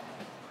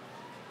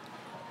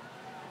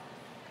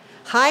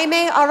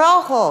 Jaime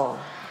Araujo.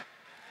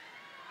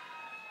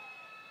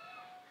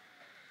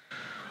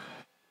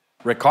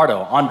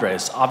 Ricardo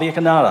Andres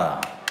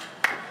Avicanada.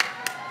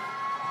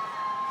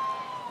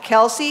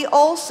 Kelsey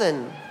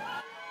Olson.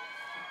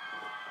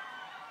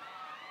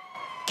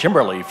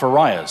 Kimberly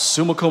Farias,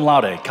 summa cum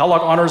laude,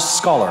 Kellogg Honors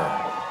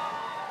Scholar.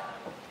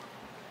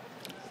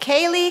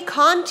 Kaylee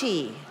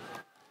Conti.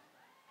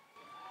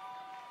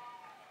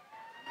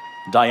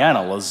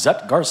 Diana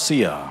Lizette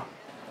Garcia.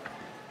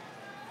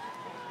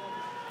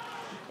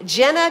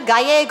 Jenna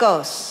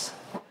Gallegos.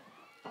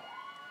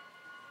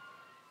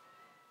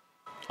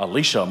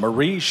 Alicia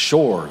Marie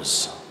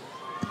Shores.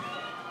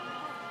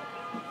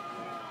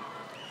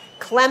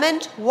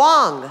 Clement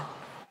Wong.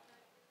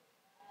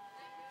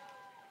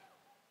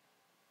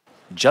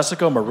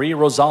 Jessica Marie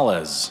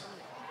Rosales.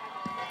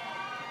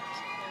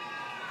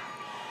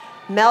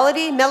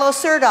 Melody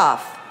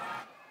Melosurdoff.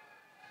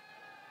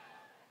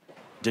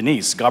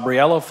 Denise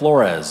Gabriela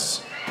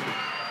Flores.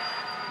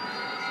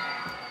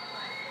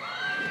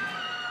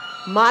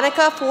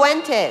 Monica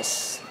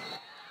Fuentes.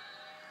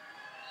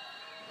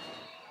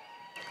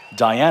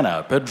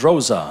 Diana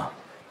Pedroza.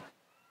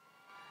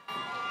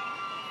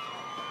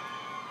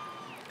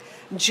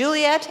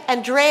 Juliet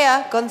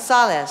Andrea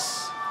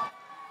Gonzalez.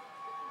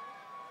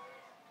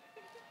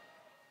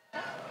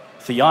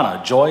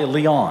 Thiana Joy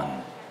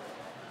Leon.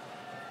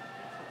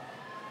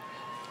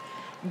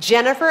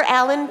 Jennifer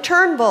Allen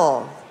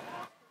Turnbull.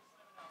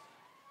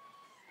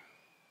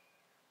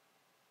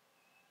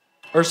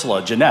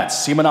 Ursula Jeanette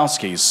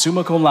Simonowski,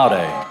 summa cum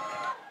laude.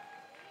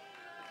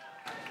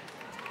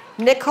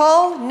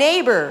 Nicole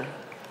Neighbor.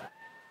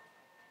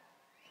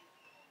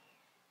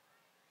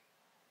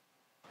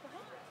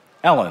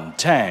 Ellen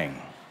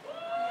Tang.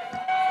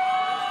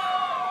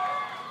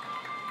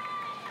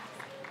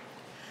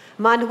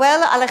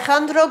 Manuel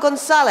Alejandro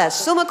Gonzalez,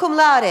 summa cum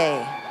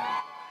laude.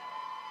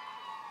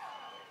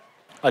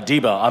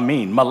 Adiba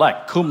Amin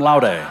Malek, cum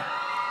laude.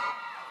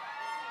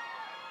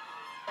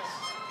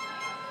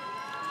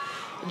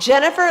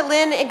 Jennifer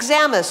Lynn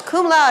Examus,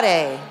 cum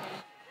laude.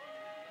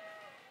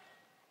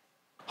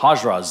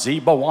 Hajra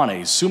Z.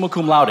 Bawani, summa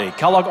cum laude,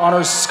 Kellogg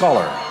Honors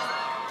Scholar.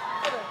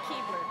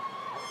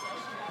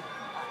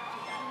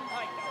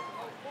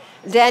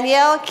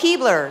 Danielle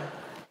Keebler.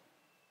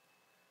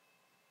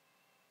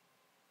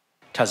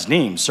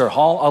 Tasneem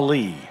Sirhal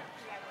Ali.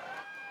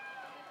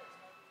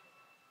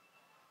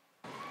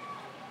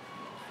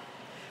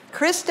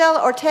 Cristel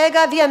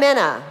Ortega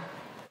Villamena.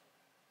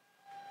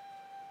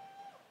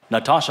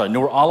 Natasha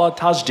Nur Allah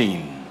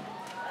Tajdeen.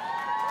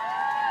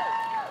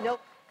 Nope.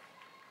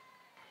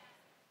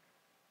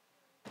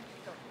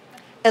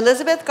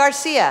 Elizabeth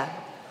Garcia.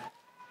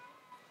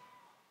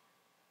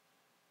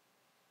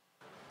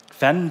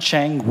 Fen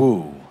Chang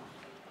Wu.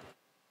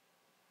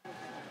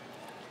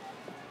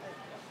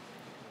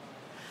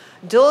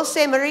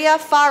 Dulce Maria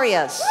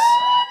Farias.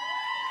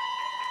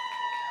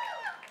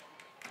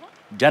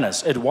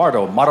 Dennis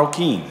Eduardo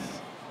Marroquin.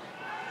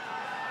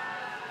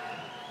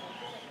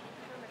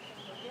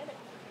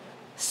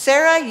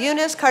 Sarah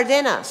Eunice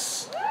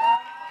Cardenas.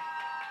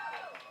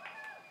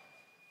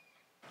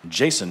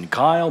 Jason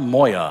Kyle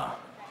Moya.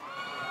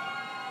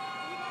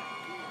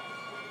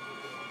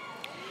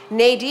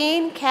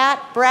 Nadine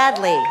Kat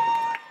Bradley.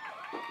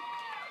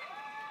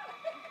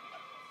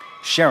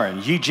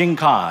 Sharon Yijing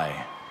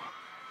Kai.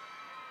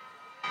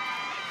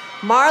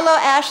 Marlo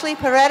Ashley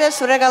Paredes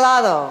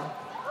Regalado.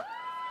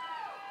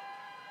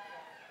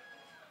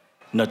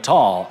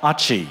 Natal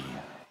Achi.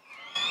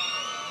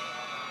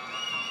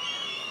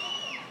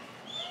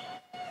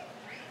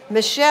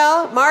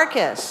 Michelle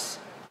Marcus.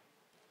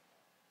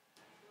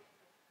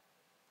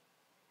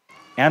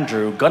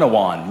 Andrew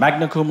Gunawan,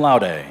 magna cum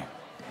laude.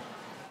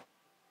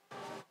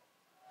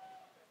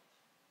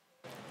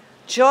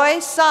 Joy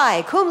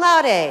Sai, cum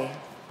laude.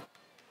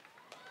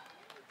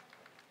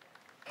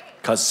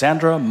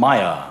 Cassandra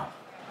Maya.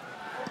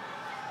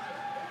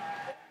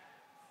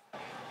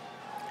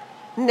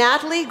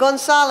 Natalie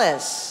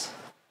Gonzalez.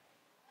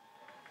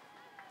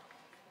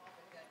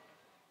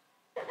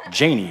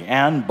 Janie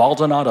Ann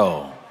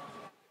Baldonado.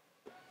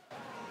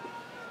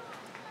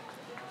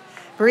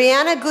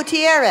 Brianna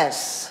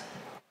Gutierrez.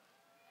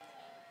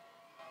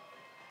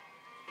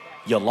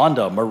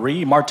 Yolanda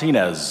Marie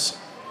Martinez.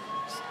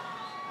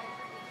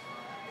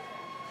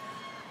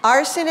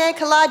 Arsene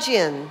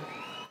Kalajian.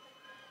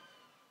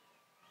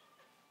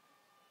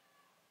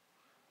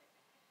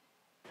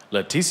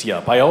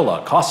 Leticia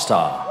Paola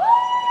Costa.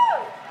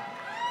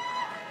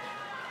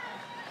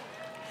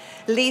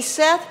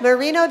 Liseth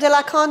Marino de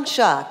la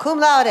Concha, cum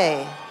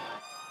laude.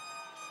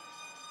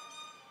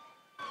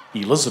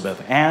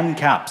 Elizabeth Ann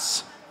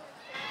Capps.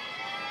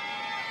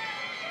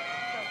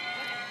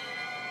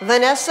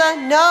 Vanessa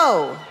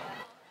No.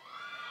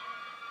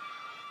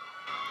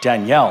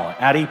 Danielle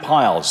Addie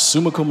Piles,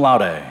 summa cum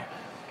laude.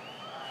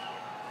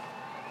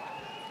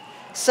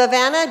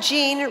 Savannah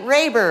Jean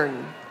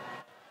Rayburn.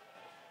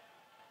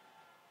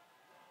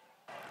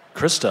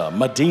 Krista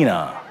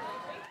Medina.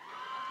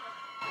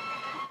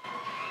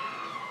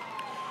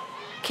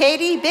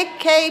 Katie Big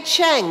K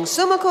Cheng,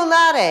 summa cum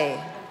laude.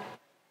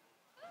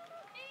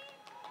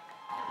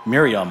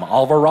 Miriam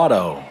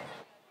Alvarado.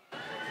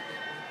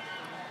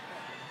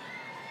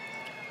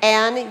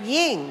 Anne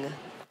Ying.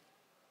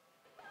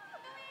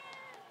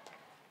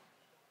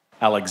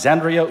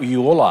 Alexandria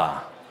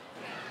Uyola.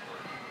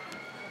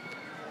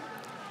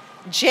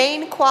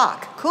 Jane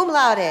Kwok, cum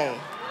laude.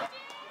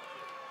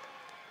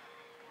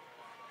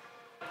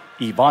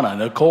 Ivana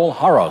Nicole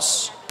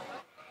Haros.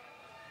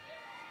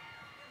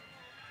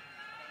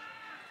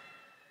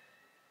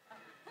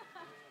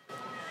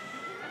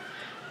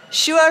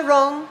 Shua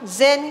Rong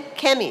Zen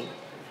Kemi,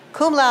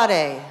 cum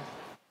laude.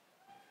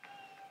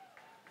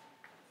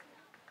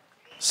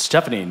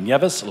 Stephanie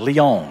Nieves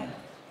Leon.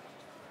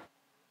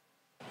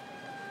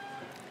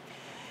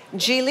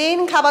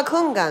 Jilin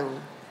Kabakungang.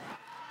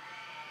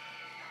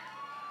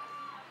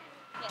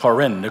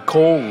 Corinne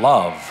Nicole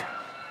Love.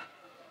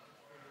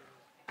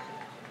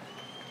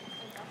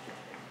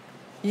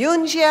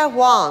 Yunjia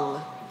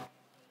Wang.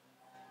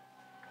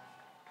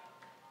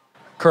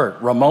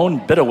 Kurt Ramon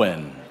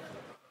Bidawin.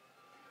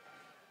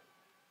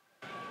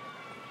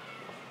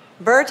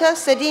 Berta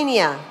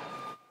Sedinia.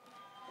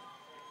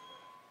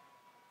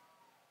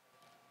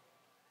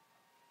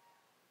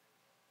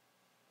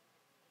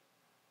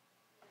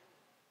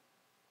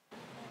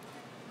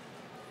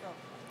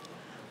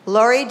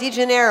 Lori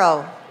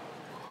DeGennaro.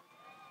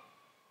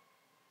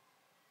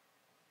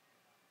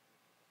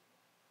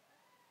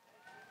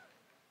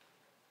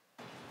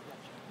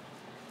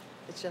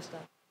 It's just a.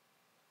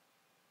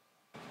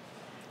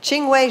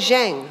 Qingwei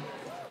Zheng.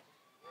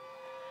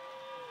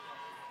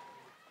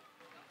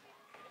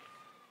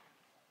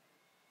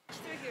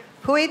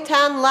 Hui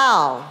Tan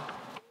Lao.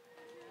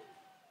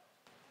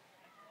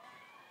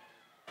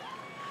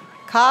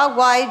 Ka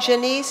Wai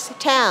Janice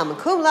Tam,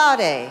 cum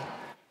laude.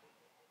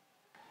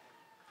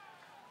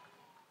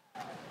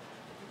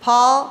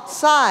 Paul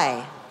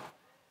Sai.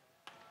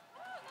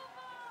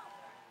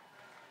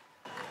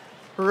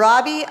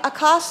 Robbie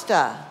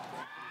Acosta.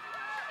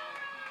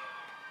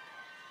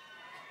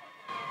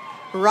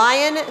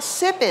 Ryan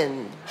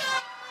Sippin.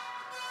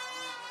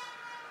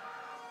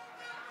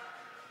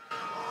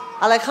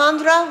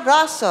 Alejandra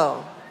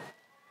Rasso.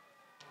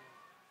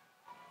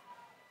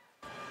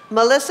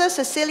 Melissa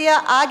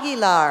Cecilia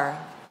Aguilar.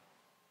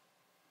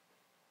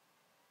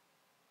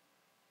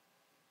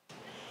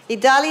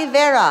 Idali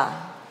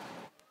Vera.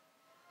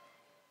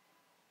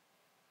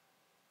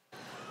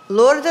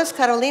 Lourdes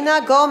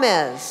Carolina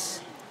Gomez.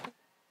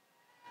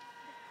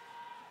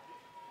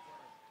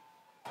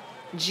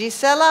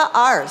 Gisela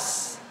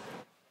Ars.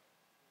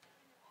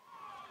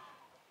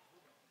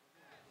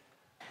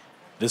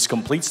 This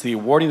completes the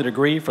awarding the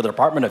degree for the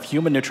Department of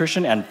Human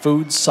Nutrition and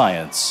Food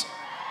Science.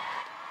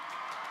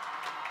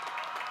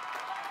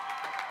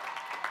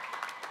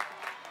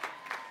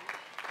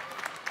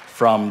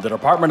 From the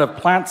Department of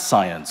Plant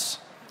Science,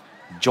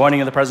 joining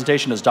in the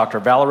presentation is Dr.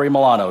 Valerie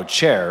Milano,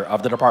 Chair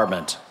of the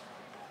Department.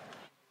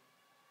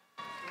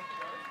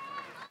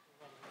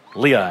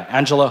 Leah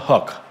Angela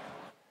Hook.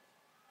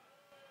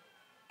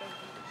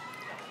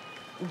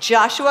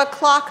 Joshua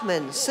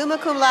Clockman, summa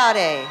cum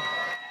laude.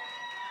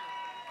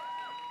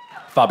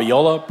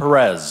 Fabiola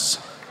Perez.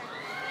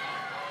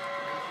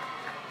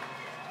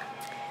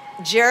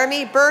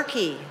 Jeremy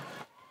Berkey.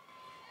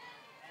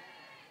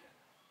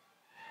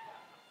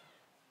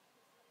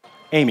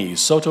 Amy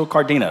Soto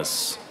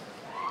Cardenas.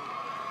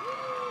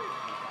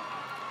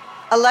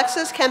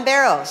 Alexis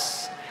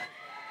Camberos.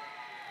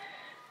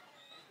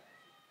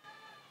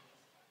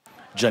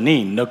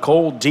 Janine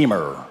Nicole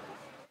Deemer.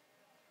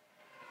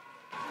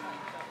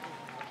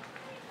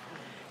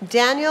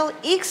 Daniel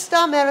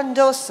Ixta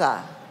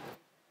Mendoza.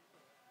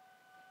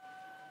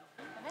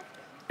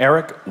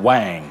 Eric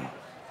Wang.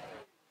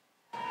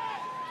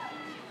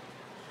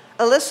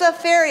 Alyssa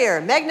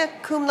Ferrier, magna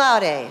cum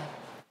laude.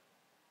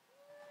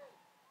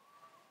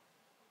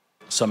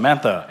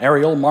 Samantha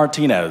Ariel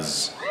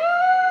Martinez.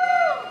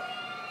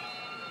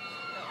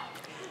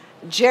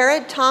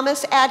 Jared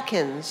Thomas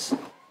Adkins.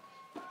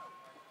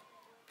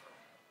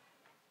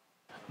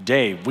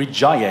 Dave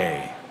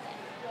Wijaye.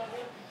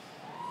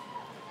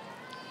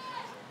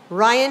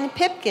 Ryan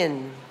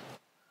Pipkin.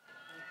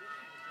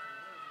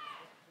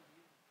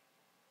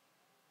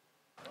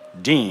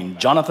 Dean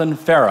Jonathan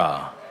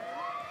Farah.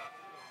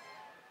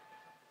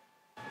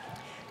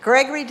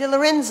 Gregory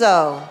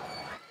DiLorenzo.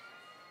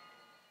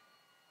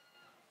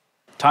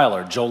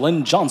 Tyler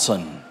Jolyn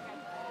Johnson.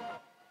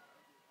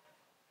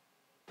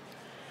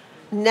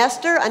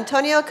 Nestor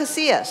Antonio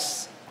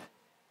Casillas.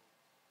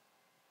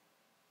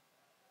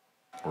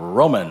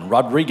 Roman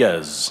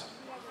Rodriguez.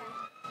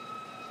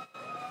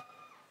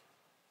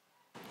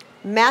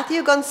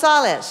 Matthew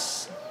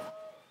Gonzalez.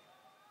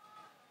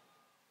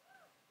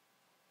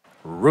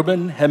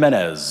 Ruben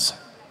Jimenez.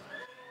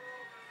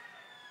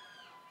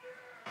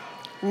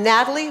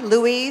 Natalie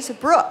Louise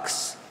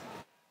Brooks.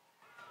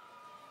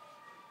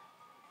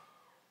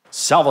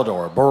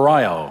 Salvador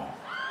Barrayo.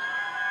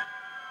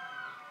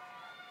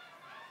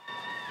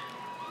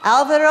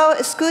 Alvaro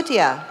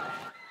Escutia.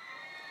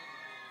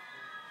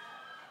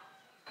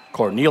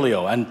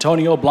 Cornelio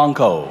Antonio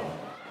Blanco.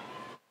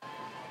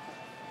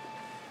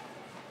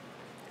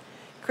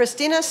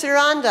 Christina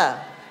Ciranda.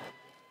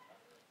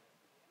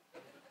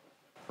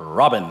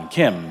 Robin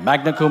Kim,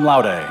 magna cum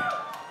laude.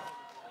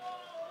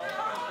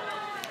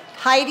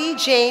 Heidi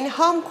Jane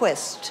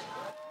Holmquist.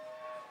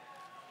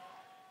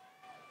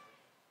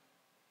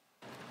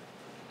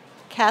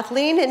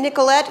 Kathleen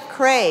Nicolette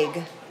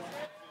Craig.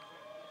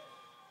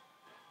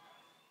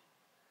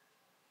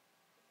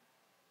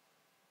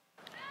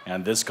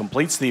 And this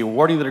completes the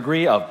awarding the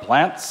degree of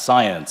Plant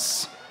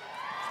Science.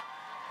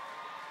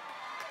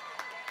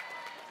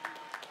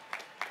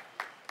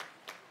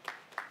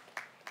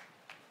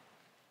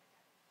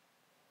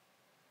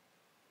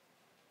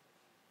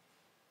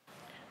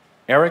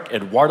 Eric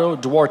Eduardo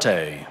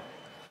Duarte.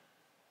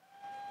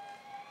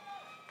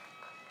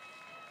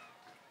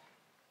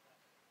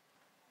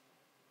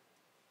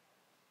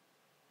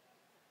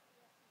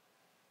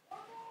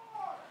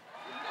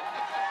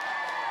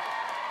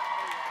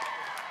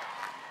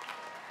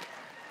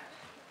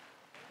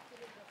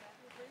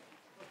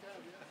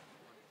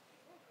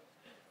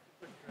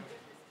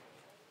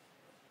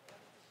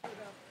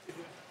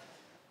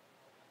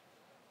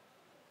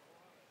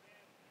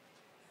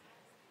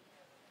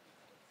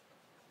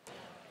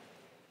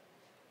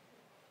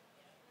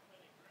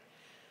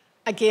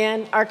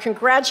 Again, our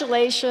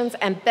congratulations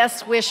and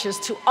best wishes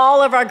to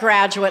all of our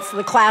graduates of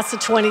the class of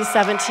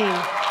 2017.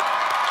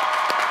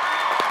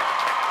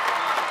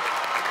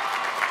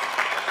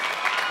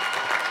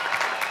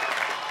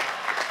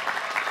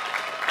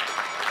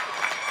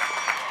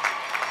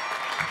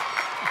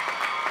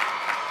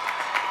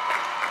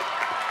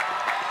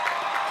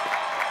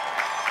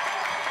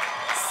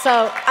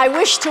 So I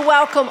wish to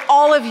welcome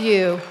all of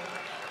you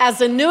as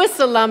the newest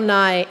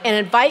alumni and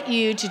invite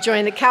you to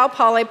join the Cal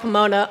Poly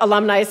Pomona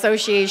Alumni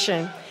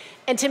Association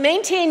and to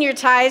maintain your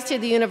ties to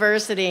the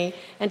university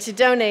and to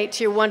donate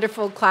to your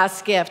wonderful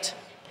class gift.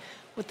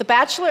 With the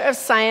Bachelor of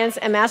Science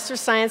and Master of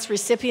Science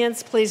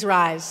recipients, please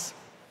rise.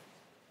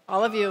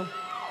 All of you.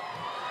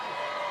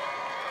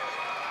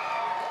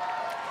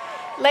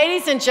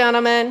 Ladies and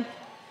gentlemen,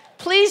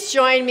 please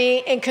join me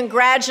in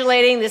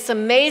congratulating this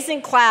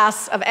amazing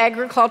class of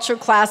agriculture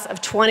class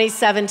of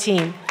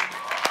 2017.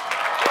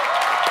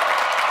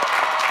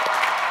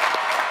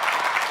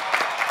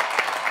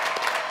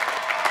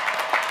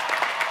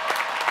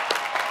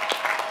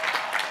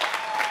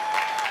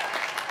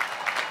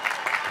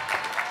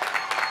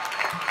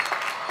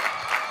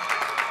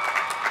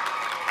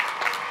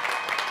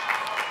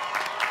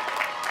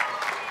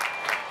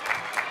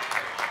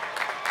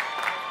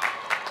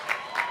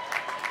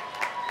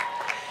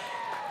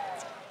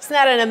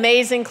 Isn't that an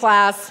amazing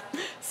class?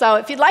 So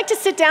if you'd like to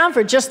sit down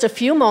for just a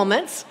few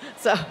moments.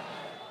 So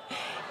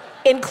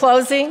in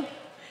closing,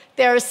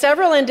 there are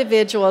several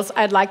individuals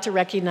I'd like to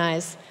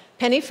recognize.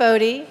 Penny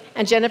Fody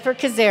and Jennifer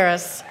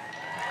Cazares.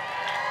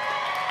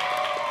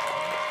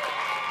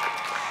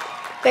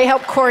 They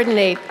helped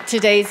coordinate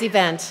today's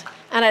event.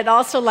 And I'd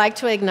also like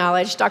to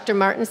acknowledge Dr.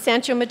 Martin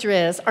Sancho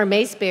Madriz, our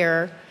mace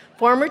bearer,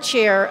 former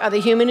chair of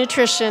the Human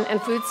Nutrition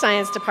and Food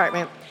Science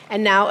Department,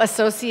 and now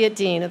Associate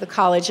Dean of the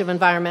College of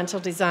Environmental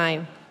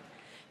Design.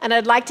 And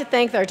I'd like to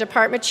thank our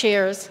department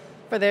chairs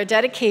for their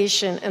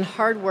dedication and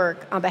hard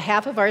work on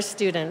behalf of our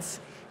students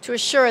to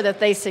assure that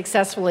they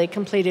successfully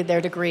completed their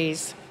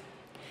degrees.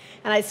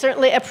 And I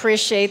certainly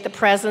appreciate the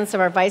presence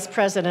of our vice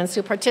presidents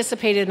who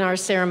participated in our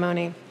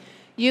ceremony.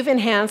 You've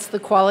enhanced the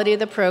quality of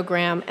the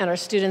program and our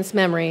students'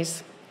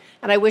 memories.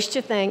 And I wish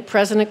to thank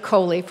President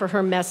Coley for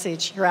her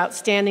message, her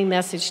outstanding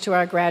message to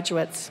our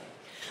graduates.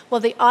 Will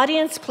the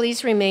audience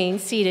please remain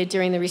seated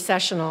during the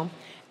recessional?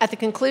 At the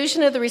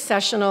conclusion of the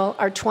recessional,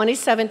 our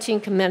 2017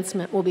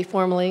 commencement will be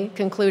formally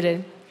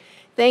concluded.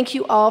 Thank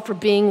you all for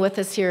being with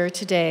us here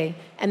today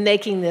and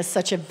making this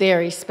such a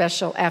very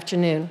special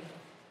afternoon.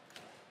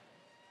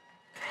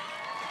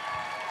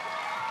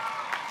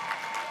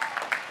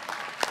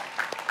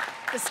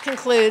 This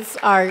concludes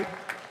our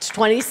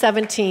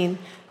 2017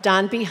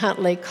 Don B.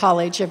 Huntley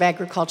College of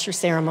Agriculture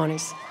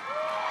ceremonies.